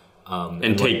cough.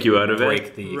 And take like, you out of it?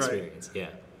 break the Right. experience. Yeah.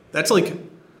 That's like,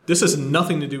 this has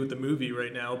nothing to do with the movie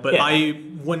right now, but Yeah.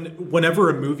 whenever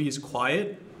a movie is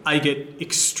quiet, I get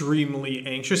extremely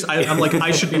anxious. I'm like,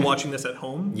 I should be watching this at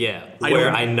home. Yeah. I Where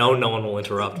don't- I know no one will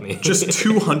interrupt me. Just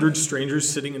 200 strangers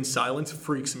sitting in silence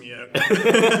freaks me out.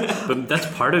 But that's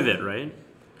part of it, right?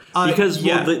 Because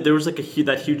yeah. there was like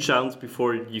that huge silence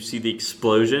before you see the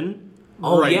explosion.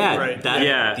 Oh Right, yeah, right.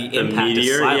 that The impact is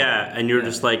meteor. silent. Yeah, and you're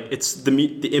just like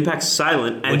the impact's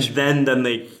silent, and then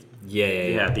they.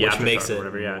 Yeah, the which aftershock makes or it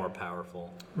whatever, yeah. more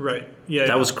powerful. Right. Yeah.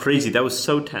 That was crazy. That was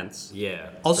so tense. Yeah.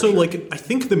 also for sure. like I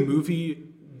think the movie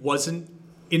wasn't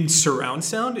in surround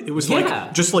sound. It was Yeah.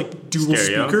 like just like dual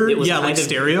Stereo? speaker. It was Yeah, like kind of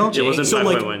stereo. It wasn't so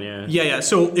like 5.1, yeah. Yeah.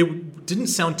 So it didn't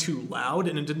sound too loud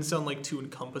and it didn't sound like too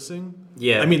encompassing.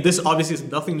 Yeah. I mean, this obviously has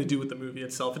nothing to do with the movie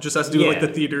itself. It just has to do with like the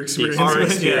theater experience. Our Yeah.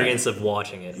 experience of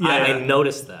watching it. Yeah. I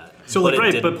noticed that. So, like, it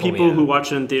Right, didn't but pull me people who out.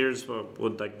 watch it in theaters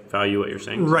would like value what you're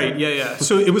saying. Right, yeah.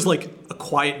 So it was like a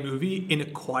quiet movie in a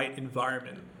quiet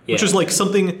environment. Which Yeah. is like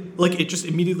something, like it just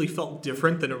immediately felt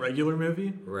different than a regular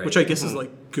movie. Right. Which I guess is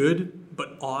like good,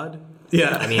 but odd.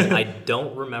 Yeah. I mean, I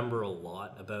don't remember a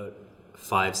lot about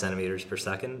 5 centimeters per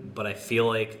second, but I feel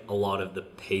like a lot of the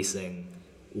pacing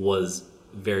was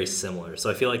very similar. So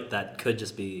I feel like that could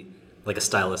just be like a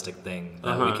stylistic thing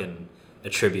that we can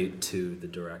attribute to the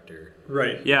director.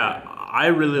 right. Yeah, I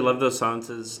really love those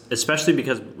silences, especially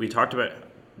because we talked about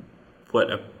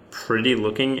what a pretty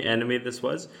looking anime this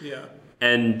was. Yeah.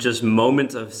 And just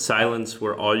moments of silence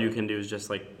where all you can do is just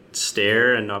like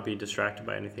stare and not be distracted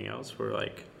by anything else were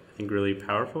like I think really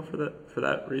powerful for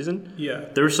that reason. Yeah.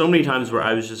 There were so many times where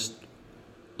I was just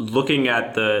looking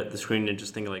at the screen and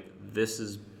just thinking like this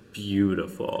is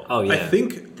beautiful. Oh yeah. I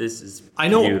think This is I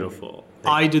know- beautiful.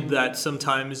 I did that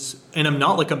sometimes, and I'm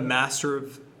not like a master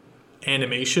of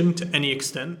animation to any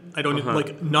extent. I don't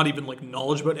like not even like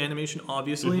knowledge about animation,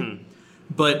 obviously,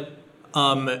 but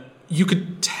you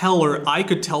could tell, or I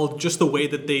could tell, just the way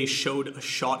that they showed a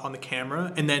shot on the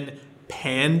camera and then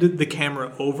panned the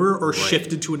camera over or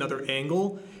shifted to another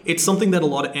angle. It's something that a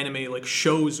lot of anime like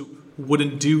shows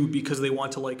wouldn't do because they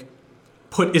want to like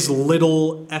put as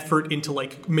little effort into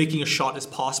like making a shot as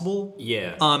possible.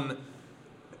 yeah.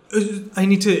 I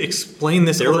need to explain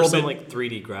this there a were little some bit. like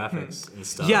 3D graphics and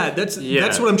stuff. Yeah, that's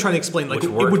what I'm trying to explain. Like Which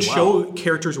it worked would show well.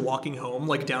 characters walking home,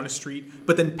 like down a street,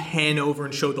 but then pan over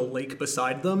and show the lake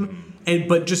beside them.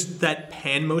 But just that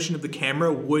pan motion of the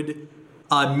camera would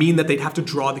mean that they'd have to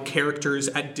draw the characters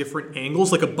at different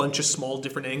angles, like a bunch of small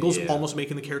different angles, Yeah. almost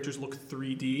making the characters look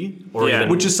 3D. Or Yeah. even,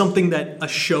 Which is something that a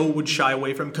show would shy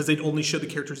away from because they'd only show the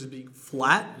characters as being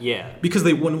flat. Yeah. Because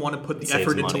they wouldn't want to put the saves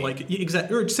effort into money. like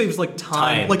exactly, or it saves like time.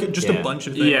 Time, like just a yeah. bunch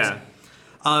of things. Yeah.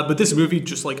 But this movie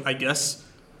just like I guess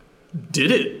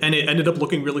did it, and it ended up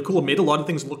looking really cool. It made a lot of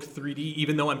things look 3D,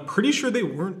 even though I'm pretty sure they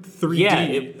weren't 3D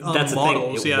yeah, that's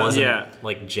models. the thing. It wasn't Yeah.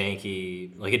 like janky.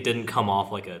 Like it didn't come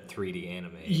off like a 3D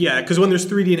anime. Yeah, because when there's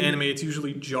 3D in anime, it's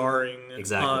usually jarring.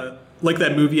 Exactly. Like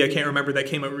that movie I can't remember that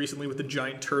came out recently with the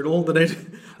giant turtle that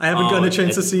I haven't gotten a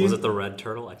chance to see. Was it the Red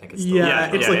Turtle? I think it's the Yeah,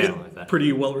 Red it's Turtle, like something like that.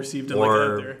 pretty well received and like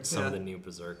Or out there. some Yeah. of the new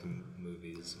Berserk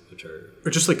movies, which are Or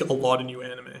just like a lot of new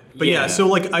anime. But yeah, Yeah. so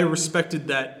like I respected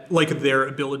that, like their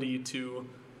ability to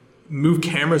move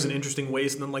cameras in interesting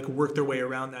ways and then like work their way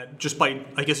around that just by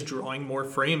I guess drawing more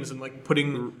frames and like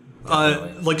putting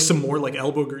like some more like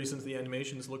elbow grease into the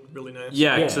animations looked really nice.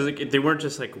 Yeah, Yeah. so like, they weren't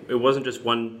just like it wasn't just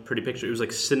one pretty picture. It was like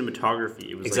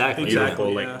cinematography. It was Exactly. like beautiful,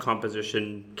 Exactly, like yeah.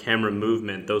 composition, camera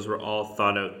movement. Those were all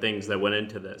thought out things that went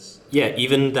into this. yeah.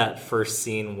 Even that first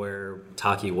scene where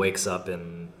Taki wakes up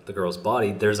in the girl's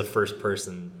body, there's a first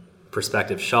person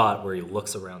perspective shot where he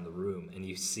looks around the room and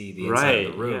you see the inside Right,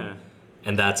 of the room, yeah.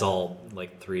 and that's all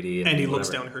like 3D. And he looks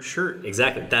whatever. down her shirt.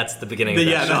 Exactly. That's the beginning of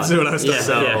that Yeah, shot. that's what I was talking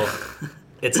So Yeah.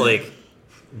 it's like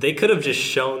they could have just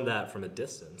shown that from a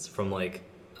distance, from like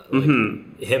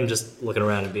him just looking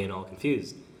around and being all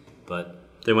confused, but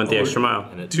They went the extra mile.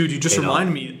 and it Dude, you just paid off.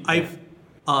 reminded me.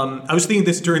 I was thinking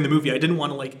this during the movie. I didn't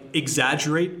want to like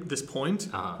exaggerate this point,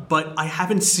 but I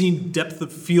haven't seen depth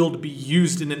of field be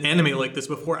used in an anime like this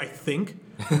before. I think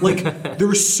like there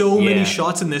were so many Yeah.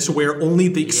 shots in this where only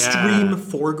the extreme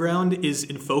foreground is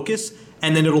in focus,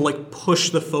 and then it'll like push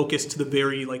the focus to the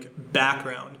very like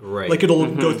background. Right. Like it'll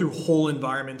go through whole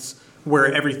environments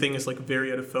where everything is like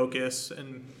very out of focus,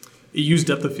 and it used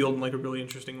depth of field in like a really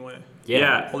interesting way.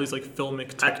 Yeah. All these like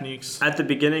filmic techniques. At the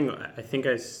beginning, I think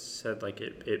I said like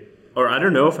it or I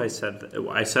don't know if I said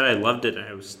I loved it and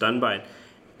I was stunned by it,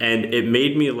 and it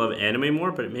made me love anime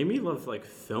more, but it made me love like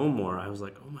film more. I was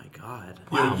like, oh my god,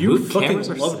 Wow, You move fucking cameras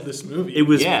are loved sick. this movie. it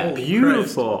was Yeah.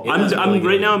 beautiful. Christ. It was I'm really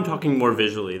right good. now. I'm talking more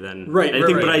visually than Right,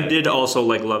 anything, right, but I right. did also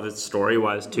like love it story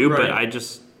wise too. Right. But I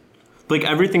just like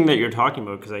everything that you're talking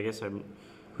about because I guess I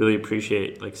really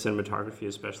appreciate like cinematography,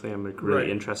 especially. I'm like really Right.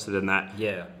 interested in that.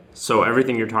 Yeah. So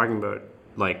everything you're talking about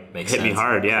like Makes hit me sense.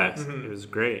 hard. Yeah, Mm-hmm. it was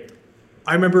great.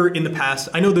 I remember in the past,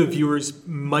 I know the viewers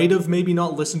might have maybe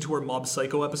not listened to our Mob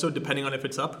Psycho episode, depending on if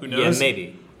it's up. Who knows? Yeah,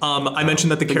 maybe. I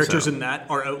mentioned that the think characters so. in that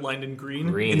are outlined in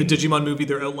green. Green. In the Digimon movie,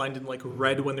 they're outlined in like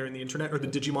red when they're in the internet, or the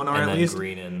Digimon are And at then least.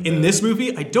 green in In the- this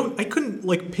movie, I couldn't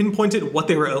like pinpoint it what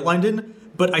they were outlined in,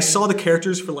 but I saw the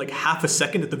characters for like half a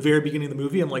second at the very beginning of the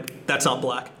movie. I'm like, that's not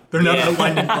black. They're not Yeah.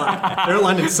 outlined in black. They're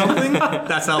outlined in something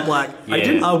that's not black. I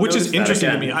didn't Which is notice that interesting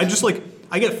to again. me.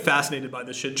 I get fascinated by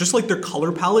this shit. Just like their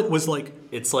color palette was like,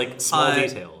 It's like small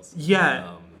details.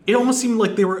 yeah. It almost seemed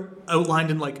like they were outlined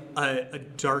in like a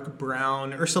dark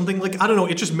brown or something. Like I don't know.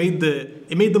 It just made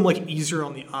them like easier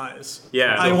on the eyes.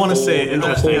 Yeah, I the want to Whole- say the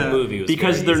that's- whole yeah. movie was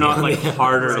Because very they're easy not on like the-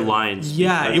 harder lines.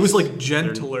 Yeah, it because was like they're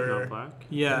gentler. not black?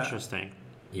 Yeah. Interesting.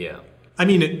 Yeah. I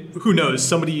mean, who knows?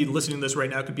 Somebody listening to this right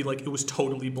now could be like, it was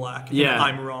totally black. and Yeah.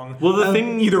 I'm wrong. Well, the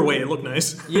thing- either way, it looked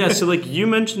nice. Yeah, so like you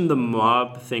mentioned the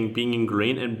mob thing being in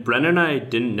green, and Brennan and I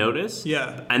didn't notice.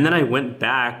 Yeah. And then I went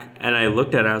back and I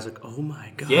looked at it. I was like, oh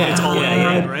my god. Yeah, It's all yeah, in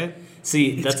yeah. green, right?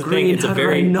 See, that's the green. thing. It's How a did I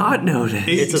very not notice.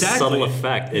 It's Exactly. a subtle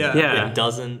effect. Yeah. Yeah. It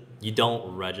doesn't. You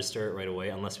don't register it right away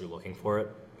unless you're looking for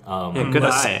it. Yeah, good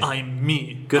Unless eye. I'm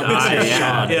me. Good eye. Yeah.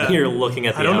 Sean, Yeah. You're looking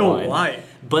at the I don't know outline. why.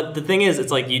 But the thing is,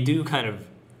 it's like you do kind of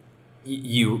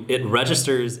it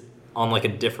registers on like a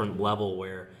different level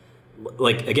where,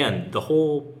 like again, the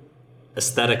whole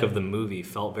aesthetic of the movie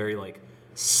felt very like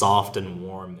soft and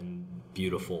warm and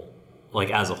beautiful, like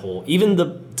as a whole. Even the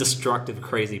destructive,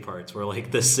 crazy parts where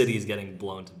like the city's getting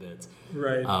blown to bits,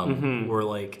 Right. were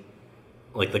like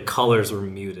the colors were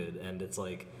muted, and it's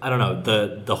like I don't know,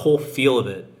 the whole feel of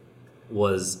it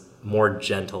was more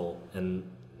gentle and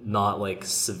not like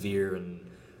severe and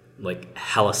like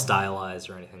hella stylized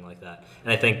or anything like that.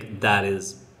 And I think that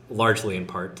is largely in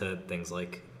part to things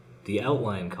like the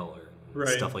outline color, and Right.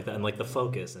 stuff like that, and like the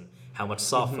focus and how much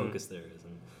soft Mm-hmm. focus there is,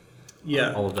 and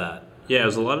yeah. all of that. Yeah, it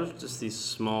was a lot of just these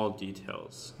small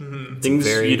details. Things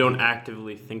very- you don't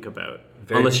actively think about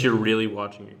Very- unless you're really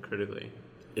watching it critically.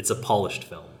 It's a polished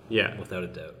film, Yeah. without a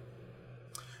doubt.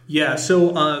 Yeah,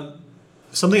 so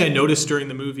something I noticed during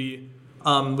the movie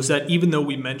was that even though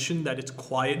we mentioned that it's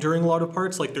quiet during a lot of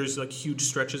parts, like there's like huge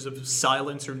stretches of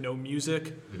silence or no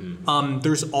music,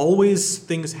 there's always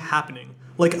things happening.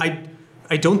 Like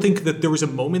I don't think that there was a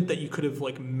moment that you could have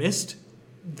like missed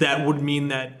that would mean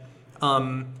that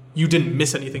you didn't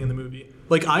miss anything in the movie.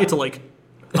 Like I had to like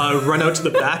run out to the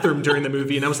bathroom during the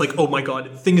movie, and I was like, oh my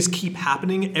god, things keep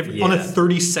happening on a Yeah.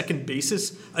 30-second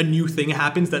basis. A new thing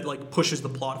happens that like pushes the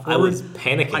plot forward. I was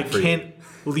panicking I for you. can't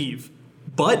leave.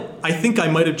 But I think I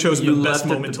might have chosen You the best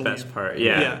left at moment the to best leave. part.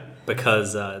 Yeah. Yeah.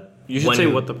 Because You should when say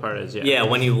what the part is. Yeah. Yeah,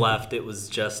 when you left, it was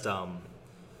just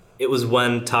it was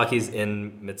when Taki's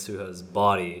in Mitsuha's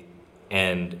body,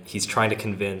 and he's trying to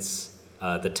convince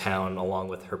the town along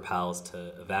with her pals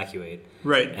to evacuate.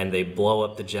 Right. And they blow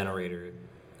up the generator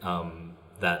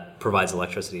that provides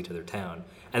electricity to their town.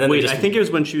 And then Wait, they just, I think it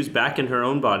was when she was back in her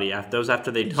own body. That was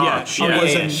after they Yeah, talked. she yeah,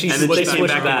 wasn't. yeah, she And then switched she came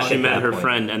back back and she at met that her point.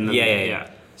 friend. And then, Yeah.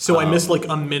 So I missed like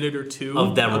a minute or two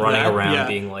of them running that, around yeah.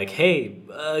 being like, "Hey,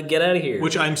 get out of here!"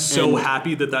 Which I'm so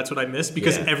happy that that's what I missed,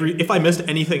 because Yeah. if I missed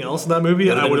anything else in that movie,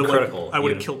 Would've I been would have critical. I would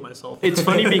have You'd- killed myself. It's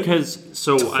funny because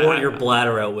pour your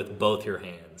bladder out with both your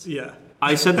hands. Yeah.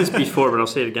 I said this before, but I'll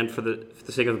say it again for the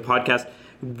sake of the podcast.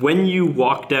 When you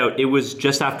walked out, it was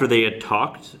just after they had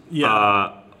talked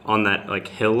on that like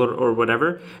hill or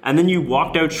whatever, and then you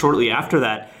walked out shortly after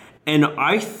that. And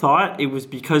I thought it was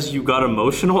because you got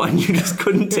emotional and you just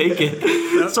couldn't take it.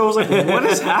 So I was like, what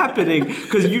is happening?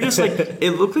 Because you just like,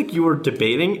 it looked like you were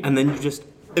debating and then you just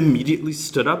immediately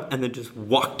stood up and then just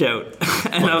walked out.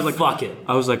 And I was like, fuck it.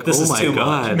 I was like, This oh is my too much.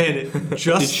 God. Man, it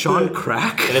just Did Sean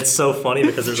crack? And it's so funny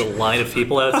because there's a line of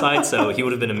people outside, so he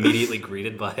would have been immediately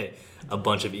greeted by a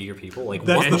bunch of eager people. Like,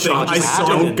 That's what the the thing. fuck I just saw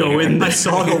happened there? I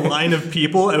saw the line of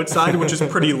people outside, which is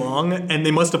pretty long, and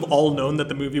they must have all known that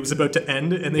the movie was about to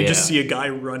end, and they just Yeah. see a guy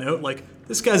run out like,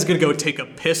 this guy's gonna go take a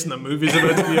piss and the movie's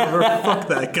about to be over. Fuck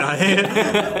that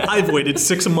guy. I've waited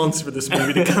 6 months for this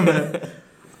movie to come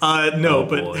out. No, Oh,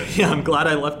 but boy. yeah, I'm glad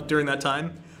I left during that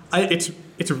time.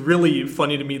 It's really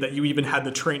funny to me that you even had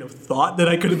the train of thought that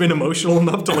I could have been emotional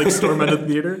enough to like storm out of the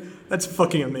theater. That's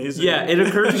fucking amazing. Yeah, it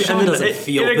occurred to me. Sean and then doesn't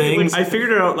feel things. I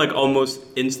figured it out like almost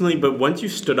instantly, but once you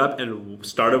stood up and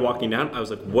started walking down, I was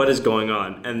like, "What is going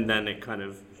on?" And then it kind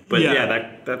of. But Yeah. yeah,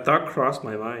 that thought crossed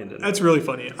my mind. And That's really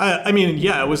funny. I mean,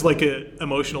 yeah, it was like an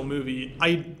emotional movie.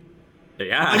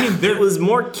 yeah, I mean, It was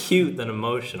more cute than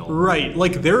emotional. right.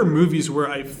 Like, there are movies where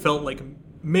I felt like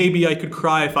maybe I could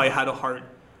cry if I had a heart.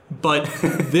 But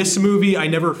this movie, I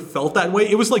never felt that way.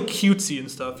 It was like cutesy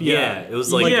and stuff. Yeah, it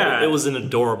was like Yeah. it was an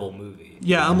adorable movie.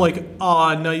 Yeah, I'm like,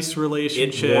 aw, nice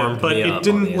relationship. warmed But me it up on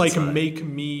didn't the like inside. make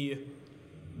me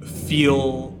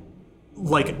feel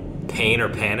like, Pain or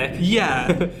panic?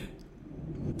 yeah.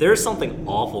 there's something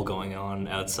awful going on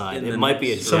outside. In It the might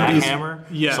be a next- Somebody's- jackhammer.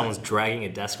 yeah. Someone's dragging a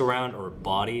desk around or a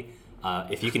body.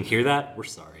 If you can hear that, we're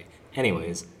sorry.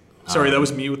 Anyways, Sorry, that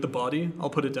was me with the body.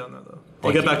 I'll put it down there though. I'll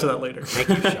Thank get you. back to that later.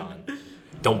 thank you, Sean.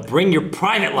 Don't bring your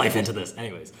private life into this.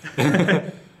 Anyways.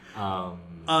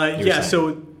 Yeah,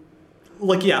 so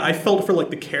like I felt for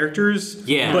like the characters.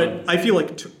 Yeah. But I feel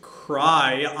like to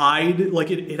cry, I'd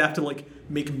like it'd have to like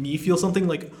make me feel something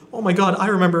like, oh my god, I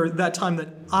remember that time that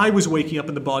I was waking up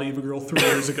in the body of a girl 3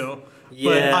 years ago. But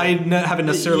Yeah. I haven't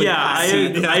necessarily. I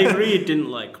agree. It didn't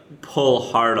like pull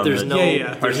hard on There's the no,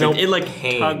 Yeah. there's no It like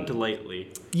pain. tugged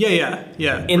lightly. Yeah.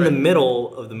 In the right.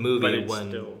 middle of the But movie it's when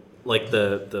still- like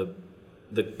the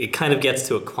it kind of gets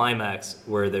to a climax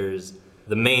where there's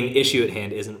the main issue at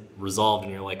hand isn't resolved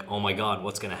and you're like, oh my god,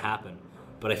 what's gonna happen?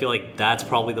 But I feel like that's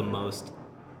probably the most.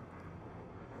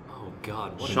 Oh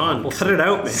god, what an Sean, awful cut it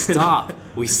out, man. Stop.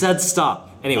 We said stop.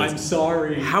 Anyways, I'm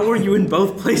sorry. How are you in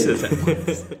both places at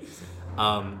once?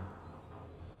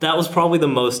 that was probably the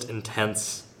most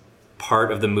intense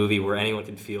part of the movie where anyone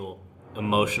could feel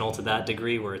emotional to that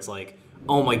degree, where it's like,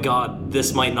 oh my god,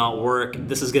 this might not work,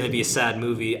 this is going to be a sad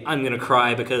movie, I'm going to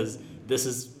cry because this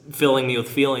is filling me with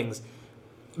feelings.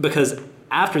 Because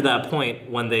after that point,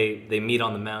 when they meet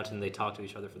on the mountain, they talk to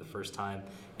each other for the first time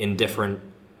in different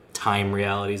time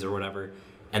realities or whatever,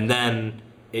 and then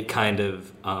it kind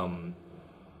of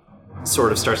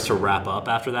sort of starts to wrap up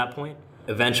after that point.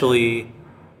 Eventually,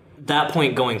 that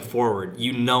point going forward,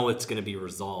 you know it's going to be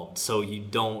resolved, so you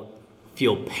don't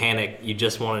feel panic. You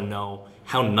just want to know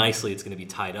how nicely it's going to be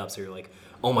tied up. So you're like,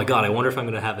 oh my god, I wonder if I'm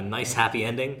going to have a nice happy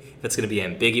ending, if it's going to be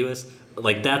ambiguous.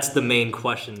 Like, that's the main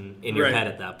question in your Right. head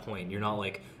at that point. You're not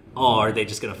like, oh, are they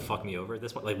just going to fuck me over at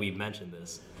this point? Like, we mentioned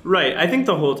this. Right. I think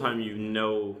the whole time you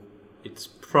know it's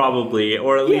probably,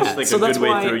 or at least like so a good that's way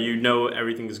why- through, you know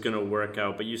everything's going to work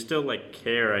out, but you still like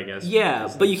care, I guess.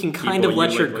 Yeah, but you can kind of People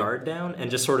let you your like- guard down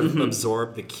and just sort of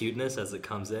absorb the cuteness as it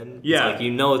comes in. Yeah, it's like, you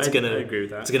know it's I gonna agree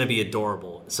with that. it's gonna be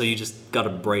adorable. So you just gotta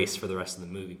brace for the rest of the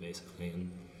movie, basically.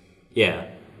 And yeah,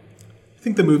 I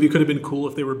think the movie could have been cool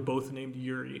if they were both named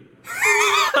Yuri.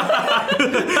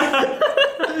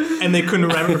 And they couldn't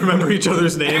remember each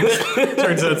other's names.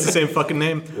 Turns out it's the same fucking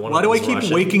name. One Why of do I them's keep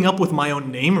Russian. waking up with my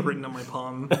own name written on my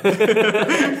palm?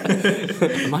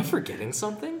 am I forgetting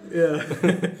something? Yeah.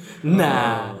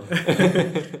 Nah.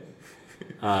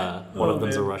 One of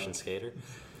them's a man. Russian skater.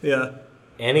 Yeah.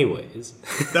 Anyways,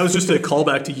 That was just a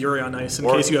callback to Yuri on Ice in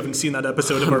Or- case you haven't seen that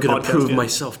episode of our podcast yet.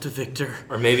 myself to Victor.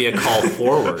 or maybe a call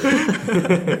forward.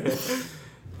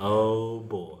 Oh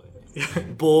boy,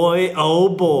 boy, oh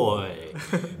boy,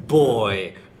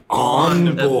 boy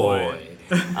on boy.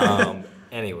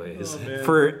 Anyways,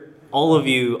 for all of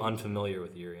you unfamiliar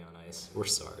with Yuri on Ice, we're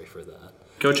sorry for that.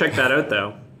 Go check that out,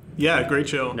 though. Yeah, great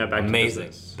show. Now back to Amazing.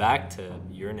 business. Back to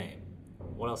your name.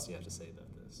 What else do you have to say about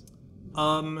this?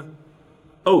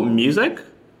 Oh, music?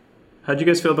 How'd you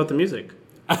guys feel about the music?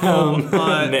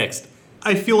 Mixed.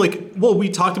 I feel like, well, we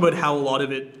talked about how a lot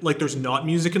of it, like, there's not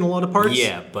music in a lot of parts.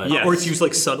 Yeah, but Yeah. Or it's used,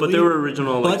 like, subtly. But there were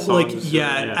original like, But, like, songs.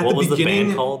 yeah, at what the was the beginning-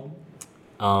 band called?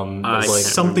 It was like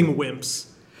Something Wimps.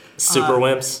 Super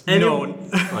Wimps. And No.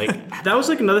 Like, that was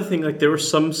like another thing. Like there were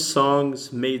some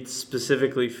songs made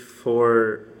specifically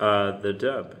for the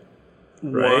dub.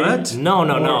 Right? What?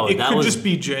 no. It that could was just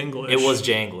be Janglish. It was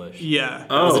Janglish. Yeah. It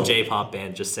was Oh. a J-pop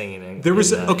band just singing. There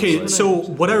was in, okay. English. So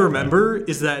what I remember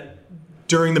is that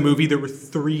during the movie there were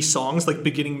 3 songs, like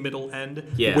beginning, middle, end,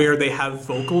 Yeah. where they have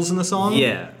vocals in the song.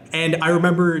 Yeah. And I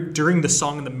remember during the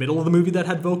song in the middle of the movie that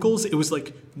had vocals, it was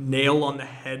like nail on the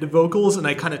head vocals, and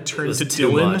I kind of turned was to too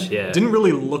Dylan. much, yeah. Didn't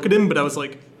really look at him, but I was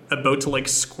like about to like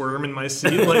squirm in my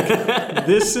seat. Like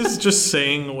this is just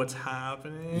saying what's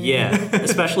happening. Yeah,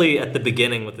 especially at the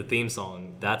beginning with the theme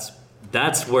song.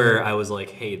 That's where I was like,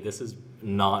 hey, this is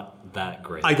not that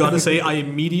great. I gotta say, I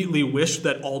immediately wish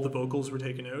that all the vocals were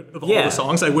taken out of all Yeah. the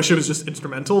songs. I wish it was just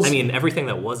instrumentals. I mean, everything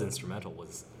that was instrumental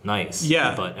was nice.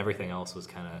 Yeah. But everything else was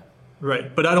kind of.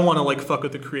 right, but I don't want to like fuck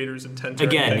with the creator's intent. Or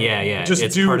Again, anything. yeah. Just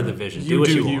It's do part of the vision. Do what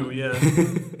you want. Yeah,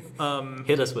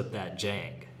 Hit us with that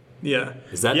jang. yeah.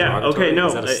 Is that Yeah. derogatory? Okay. No.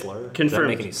 Is that a slur? Does that Confirmed.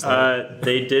 make any slur?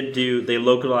 They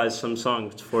localized some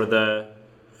songs for the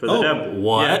Oh, dub.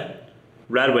 what? Yeah.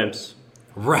 Radwimps.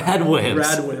 Radwimps.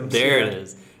 Radwimps, There yeah. it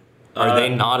is. Are they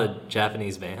not a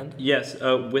Japanese band? Yes.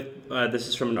 This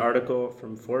is from an article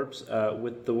from Forbes.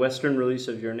 With the Western release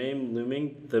of Your Name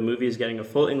looming, the movie is getting a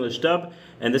full English dub,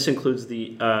 and this includes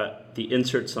the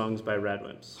insert songs by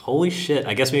Radwimps. Holy shit!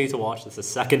 I guess we need to watch this a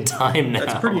second time now.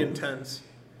 That's pretty intense.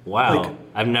 Wow, Like-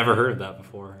 I've never heard of that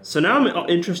before. So now I'm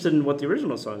interested in what the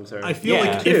original songs are. I feel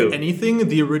Yeah. like Too. if anything,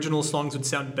 the original songs would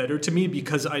sound better to me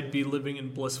because I'd be living in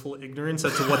blissful ignorance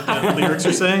as to what the lyrics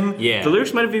are saying. Yeah. The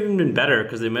lyrics might have even been better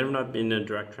because they might have not been in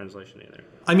direct translation either.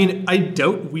 I mean, I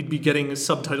doubt we'd be getting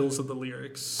subtitles of the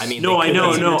lyrics. I mean, No, they I could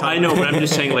know, have- no, I know, but I'm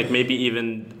just saying, like, maybe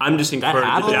even I'm just saying That for the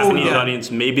happens. Japanese Oh, yeah.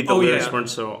 audience, maybe the Oh, lyrics yeah. weren't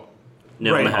so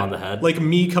nailed Right. on the head. on the head. like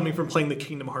me coming from playing the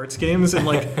Kingdom Hearts games and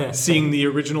like seeing the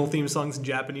original theme songs in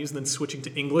Japanese and then switching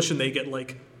to English and they get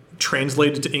like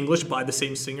translated to English by the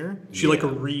same singer. She like Yeah.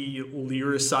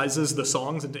 re-lyricizes the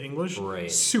songs into English.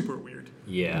 Right. Super weird.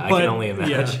 Yeah, I But, can only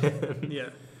imagine. Yeah.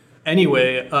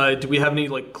 Anyway, do we have any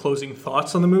like closing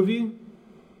thoughts on the movie?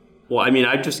 Well, I mean,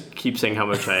 I just keep saying how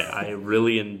much I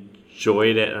really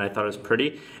enjoyed it and I thought it was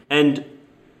pretty. And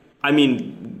I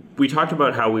mean, we talked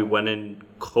about how we went in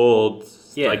cold,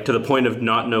 Yeah. like to the point of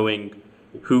not knowing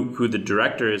who the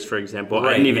director is, for example. I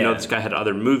Right, didn't even know yeah. this guy had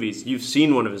other movies. You've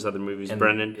seen one of his other movies, And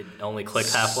Brendan. it only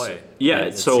clicked halfway. Yeah,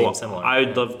 It so seemed similar.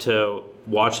 I'd love to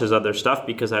watch his other stuff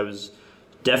because I was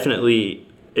definitely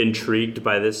intrigued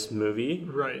by this movie.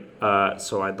 Right.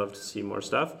 So I'd love to see more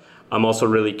stuff. I'm also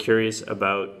really curious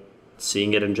about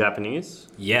seeing it in Japanese.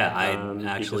 Yeah, I'd because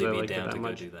actually I be liked it down that to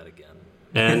much. go do that again.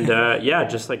 And yeah,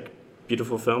 just like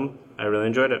beautiful film. I really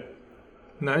enjoyed it.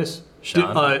 Nice.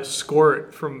 Sean? Score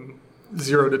it from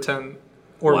 0 to 10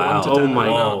 or Wow. 1 to 10. Oh my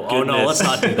Oh, oh no, goodness. let's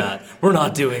not do that. We're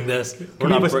not doing this. We're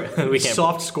not. Give us We can't.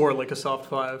 soft score like a soft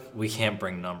 5. We can't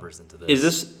bring numbers into this. Is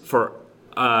this for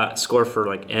score for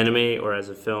like anime or as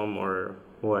a film or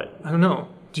what? I don't know.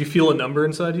 Do you feel a number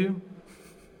inside you?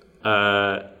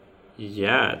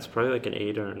 Yeah, it's probably like an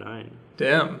 8 or a 9.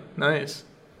 Damn, nice.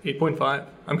 8.5.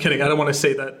 I'm kidding. I don't want to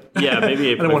say that. Yeah,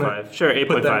 maybe I don't wanna 8.5. Sure,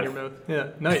 Put that in your 8.5. mouth. Yeah,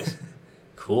 nice.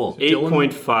 Cool?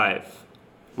 8.5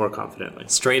 more confidently.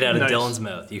 Straight out of Nice. Dylan's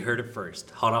mouth. You heard it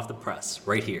first. Hot off the press.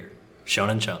 Right here.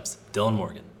 Shonen Chumps. Dylan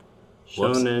Morgan.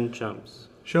 Whoops. Shonen Chumps.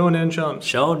 Shonen chumps.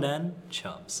 Shonen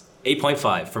Chumps.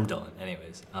 8.5 from Dylan.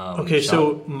 Anyways. Okay, Sean.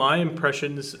 so my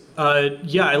impressions.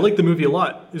 Yeah, I liked the movie a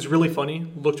lot. It was really funny.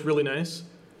 Looked really nice.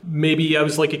 Maybe I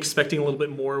was like expecting a little bit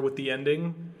more with the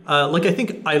ending. Like I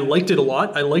think I liked it a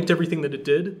lot. I liked everything that it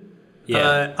did.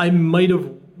 Yeah. I might have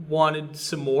wanted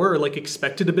some more or like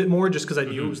expected a bit more just because I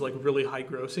Mm-hmm. knew it was like really high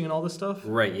grossing and all this stuff.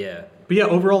 Right, yeah. But yeah,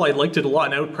 overall I liked it a lot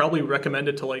and I would probably recommend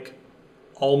it to like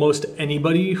almost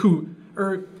anybody who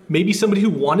or maybe somebody who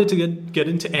wanted to get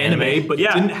into anime but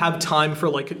Yeah. didn't have time for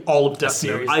like all of Death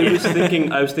Note. series.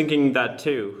 I was thinking that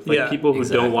too. Like Yeah, people who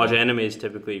exactly. don't watch animes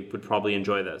typically would probably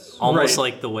enjoy this. Almost Right.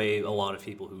 like the way a lot of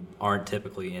people who aren't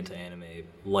typically into anime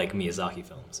like Miyazaki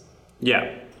films.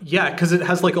 Yeah. Yeah, because it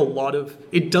has like a lot of.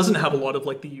 It doesn't have a lot of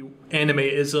like the anime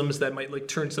isms that might like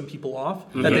turn some people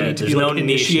off that they need to be there's like no niche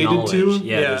initiated knowledge. to.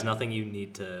 Yeah, there's nothing you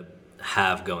need to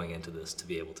have going into this to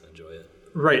be able to enjoy it.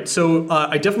 Right. So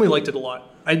I definitely liked it a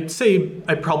lot. I'd say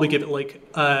I'd probably give it like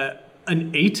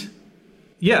an 8.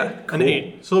 Yeah, an Cool.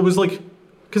 8. So it was like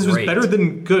because it was Great. better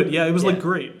than good. Yeah, it was like Yeah.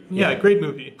 great. Yeah, Yeah. great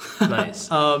movie. Nice.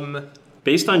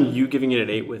 Based on you giving it an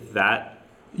 8 with that,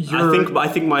 You're- I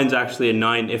think mine's actually a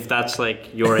 9 if that's like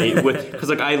your 8 with because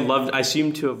like I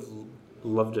seem to have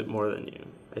loved it more than you.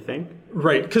 I think,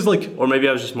 Right, because like or maybe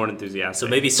I was just more enthusiastic. So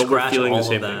maybe but we're scratch feeling all the of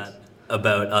same that things.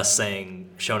 about us saying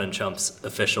Shonen Chump's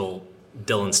official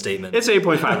Dylan statement. It's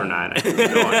 8.5 or 9. I think.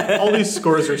 Go on. all these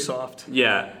scores are soft.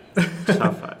 Yeah,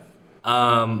 top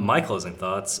 5. My closing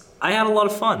thoughts. I had a lot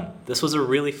of fun. This was a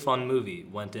really fun movie.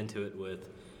 Went into it with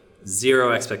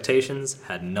zero expectations,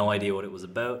 had no idea what it was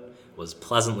about, was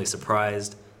pleasantly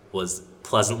surprised, was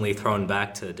pleasantly thrown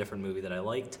back to a different movie that I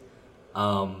liked.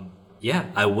 Yeah,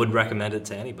 I would recommend it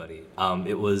to anybody.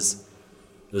 It was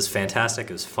fantastic.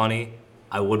 It was funny.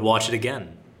 I would watch it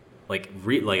again.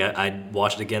 I'd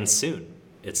watch it again soon.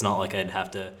 It's not like I'd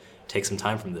have to take some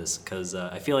time from this because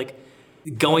I feel like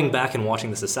going back and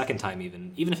watching this a second time,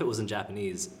 even if it was in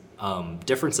Japanese,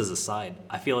 differences aside,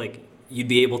 I feel like you'd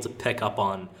be able to pick up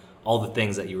on all the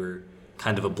things that you were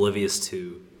kind of oblivious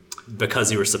to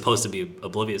because you were supposed to be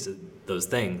oblivious to those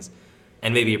things,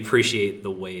 and maybe appreciate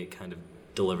the way it kind of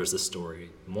delivers the story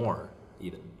more,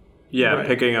 even. Yeah, Right.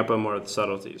 picking up on more of the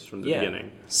subtleties from the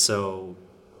beginning. So,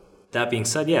 that being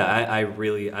said, yeah, I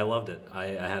loved it. I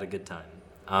had a good time.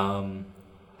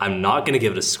 I'm not gonna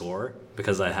give it a score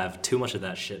because I have too much of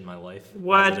that shit in my life. as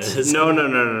What? it is.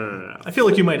 No. I feel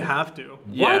like you might have to.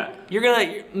 Yeah,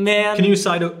 What? Man. Can you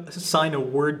assign a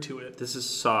word to it? this is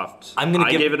soft. I'm gonna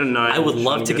I give, gave it a 9. I would Sean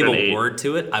love to gave give it an a 8. word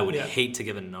to it. I would Yeah. hate to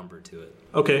give a number to it.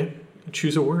 Okay,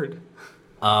 choose a word.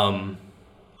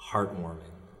 Heartwarming.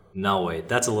 No, wait,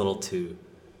 that's a little too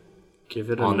Give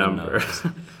it a on the number. nose.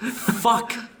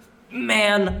 Fuck,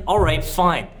 man. All right,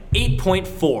 fine.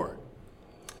 8.4.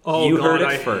 Oh You God, heard it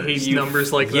I first. hate You-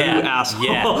 numbers like Yeah, that. asshole.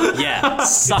 yeah.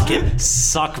 Suck it.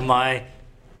 Suck my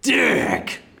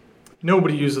dick.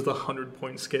 Nobody uses the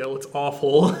 100-point scale. It's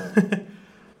awful.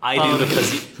 I do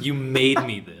because you made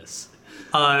me this.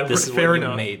 This is fair what you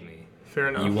enough. made me. Fair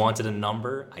enough. You wanted a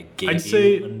number. I gave I'd you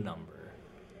say- a number.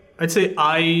 I'd say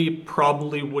I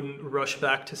probably wouldn't rush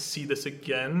back to see this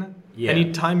again Yeah.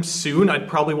 anytime soon. I'd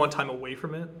probably want time away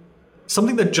from it.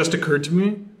 Something that just occurred to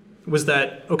me was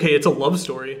that, okay, it's a love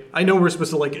story. I know we're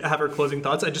supposed to like have our closing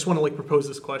thoughts. I just want to like propose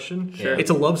this question. Sure. It's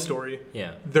a love story.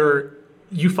 Yeah.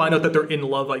 You find out that they're in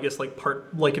love, I guess,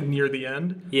 like near the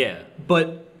end. Yeah.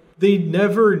 But they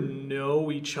never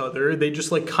know each other. They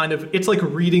just like kind of, it's like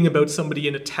reading about somebody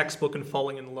in a textbook and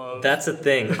falling in love. That's the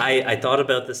thing. I thought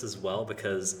about this as well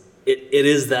because it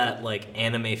is that like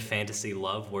anime fantasy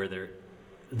love where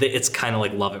it's kind of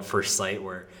like love at first sight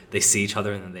where they see each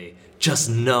other and then they just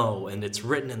know and it's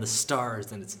written in the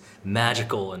stars and it's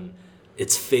magical and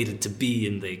it's fated to be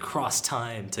and they cross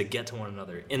time to get to one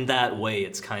another. In that way,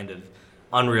 it's kind of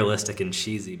unrealistic and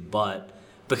cheesy, but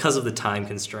because of the time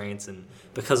constraints and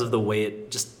because of the way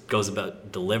it just goes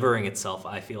about delivering itself,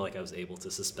 I feel like I was able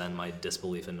to suspend my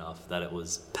disbelief enough that it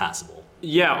was passable.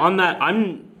 Yeah, on that,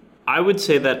 I would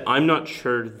say that I'm not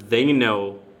sure they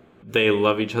know they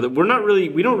love each other. We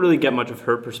don't really get much of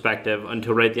her perspective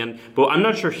until right at the end. But I'm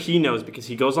not sure he knows because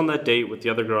he goes on that date with the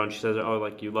other girl and she says, "Oh,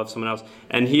 like you love someone else,"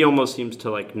 and he almost seems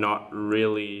to like not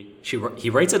really. He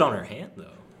writes it on her hand though.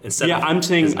 Instead Yeah, of I'm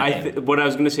saying his name. what I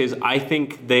was going to say is I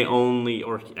think they only,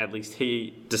 or at least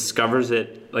he discovers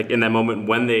it like in that moment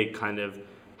when they kind of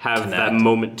have that Connect.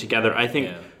 moment together. I think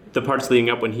Yeah. the parts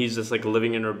leading up when he's just like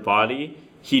living in her body,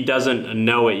 he doesn't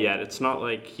know it yet. It's not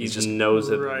like he He's just just knows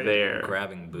it Right. there.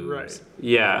 grabbing boobs. Right.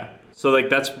 Yeah. So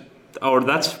like that's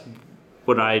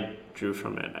what I drew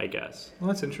from it, I guess. Well,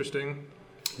 that's interesting.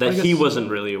 That I he guess-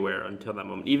 wasn't really aware until that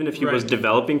moment. Even if he was Right.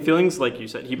 developing feelings, like you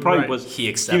said, he probably Right. was. He He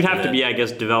accepted would have to it. be, I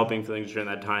guess, developing feelings during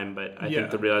that time. But I Yeah.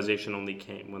 think the realization only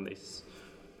came when they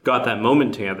got that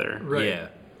moment together. Right. Yeah.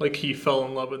 Like he fell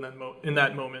in love in that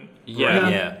moment. Yeah.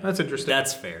 Yeah. That's interesting.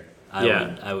 That's fair.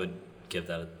 I would give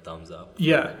that a thumbs up.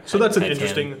 Yeah, so that's an Titanic.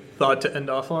 interesting thought to end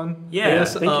off on. Yeah, I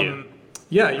guess. thank you.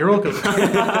 Yeah, you're welcome.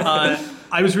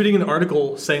 I was reading an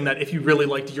article saying that if you really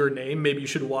liked Your Name, maybe you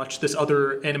should watch this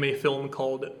other anime film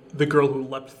called The Girl Who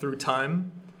Leapt Through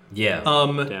Time. Yeah.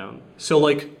 Down. So,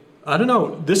 like, I don't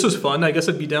know. This was fun. I guess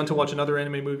I'd be down to watch another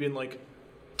anime movie and, like,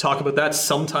 talk about that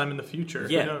sometime in the future.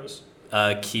 Yeah. Who knows?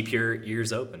 Keep your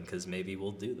ears open because maybe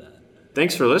we'll do that.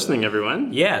 Thanks for listening,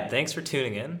 everyone. Yeah. Thanks for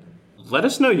tuning in. Let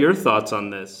us know your thoughts on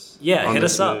this. Yeah. on Hit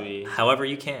this us up movie. however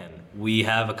you can. We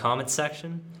have a comment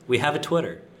section. We have a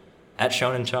Twitter at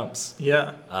Shonen Chumps.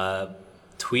 Yeah.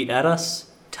 Tweet at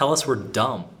us. Tell us we're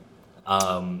dumb.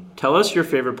 Tell us your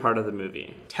favorite part of the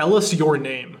movie. Tell us your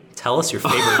name. Tell us your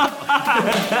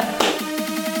favorite.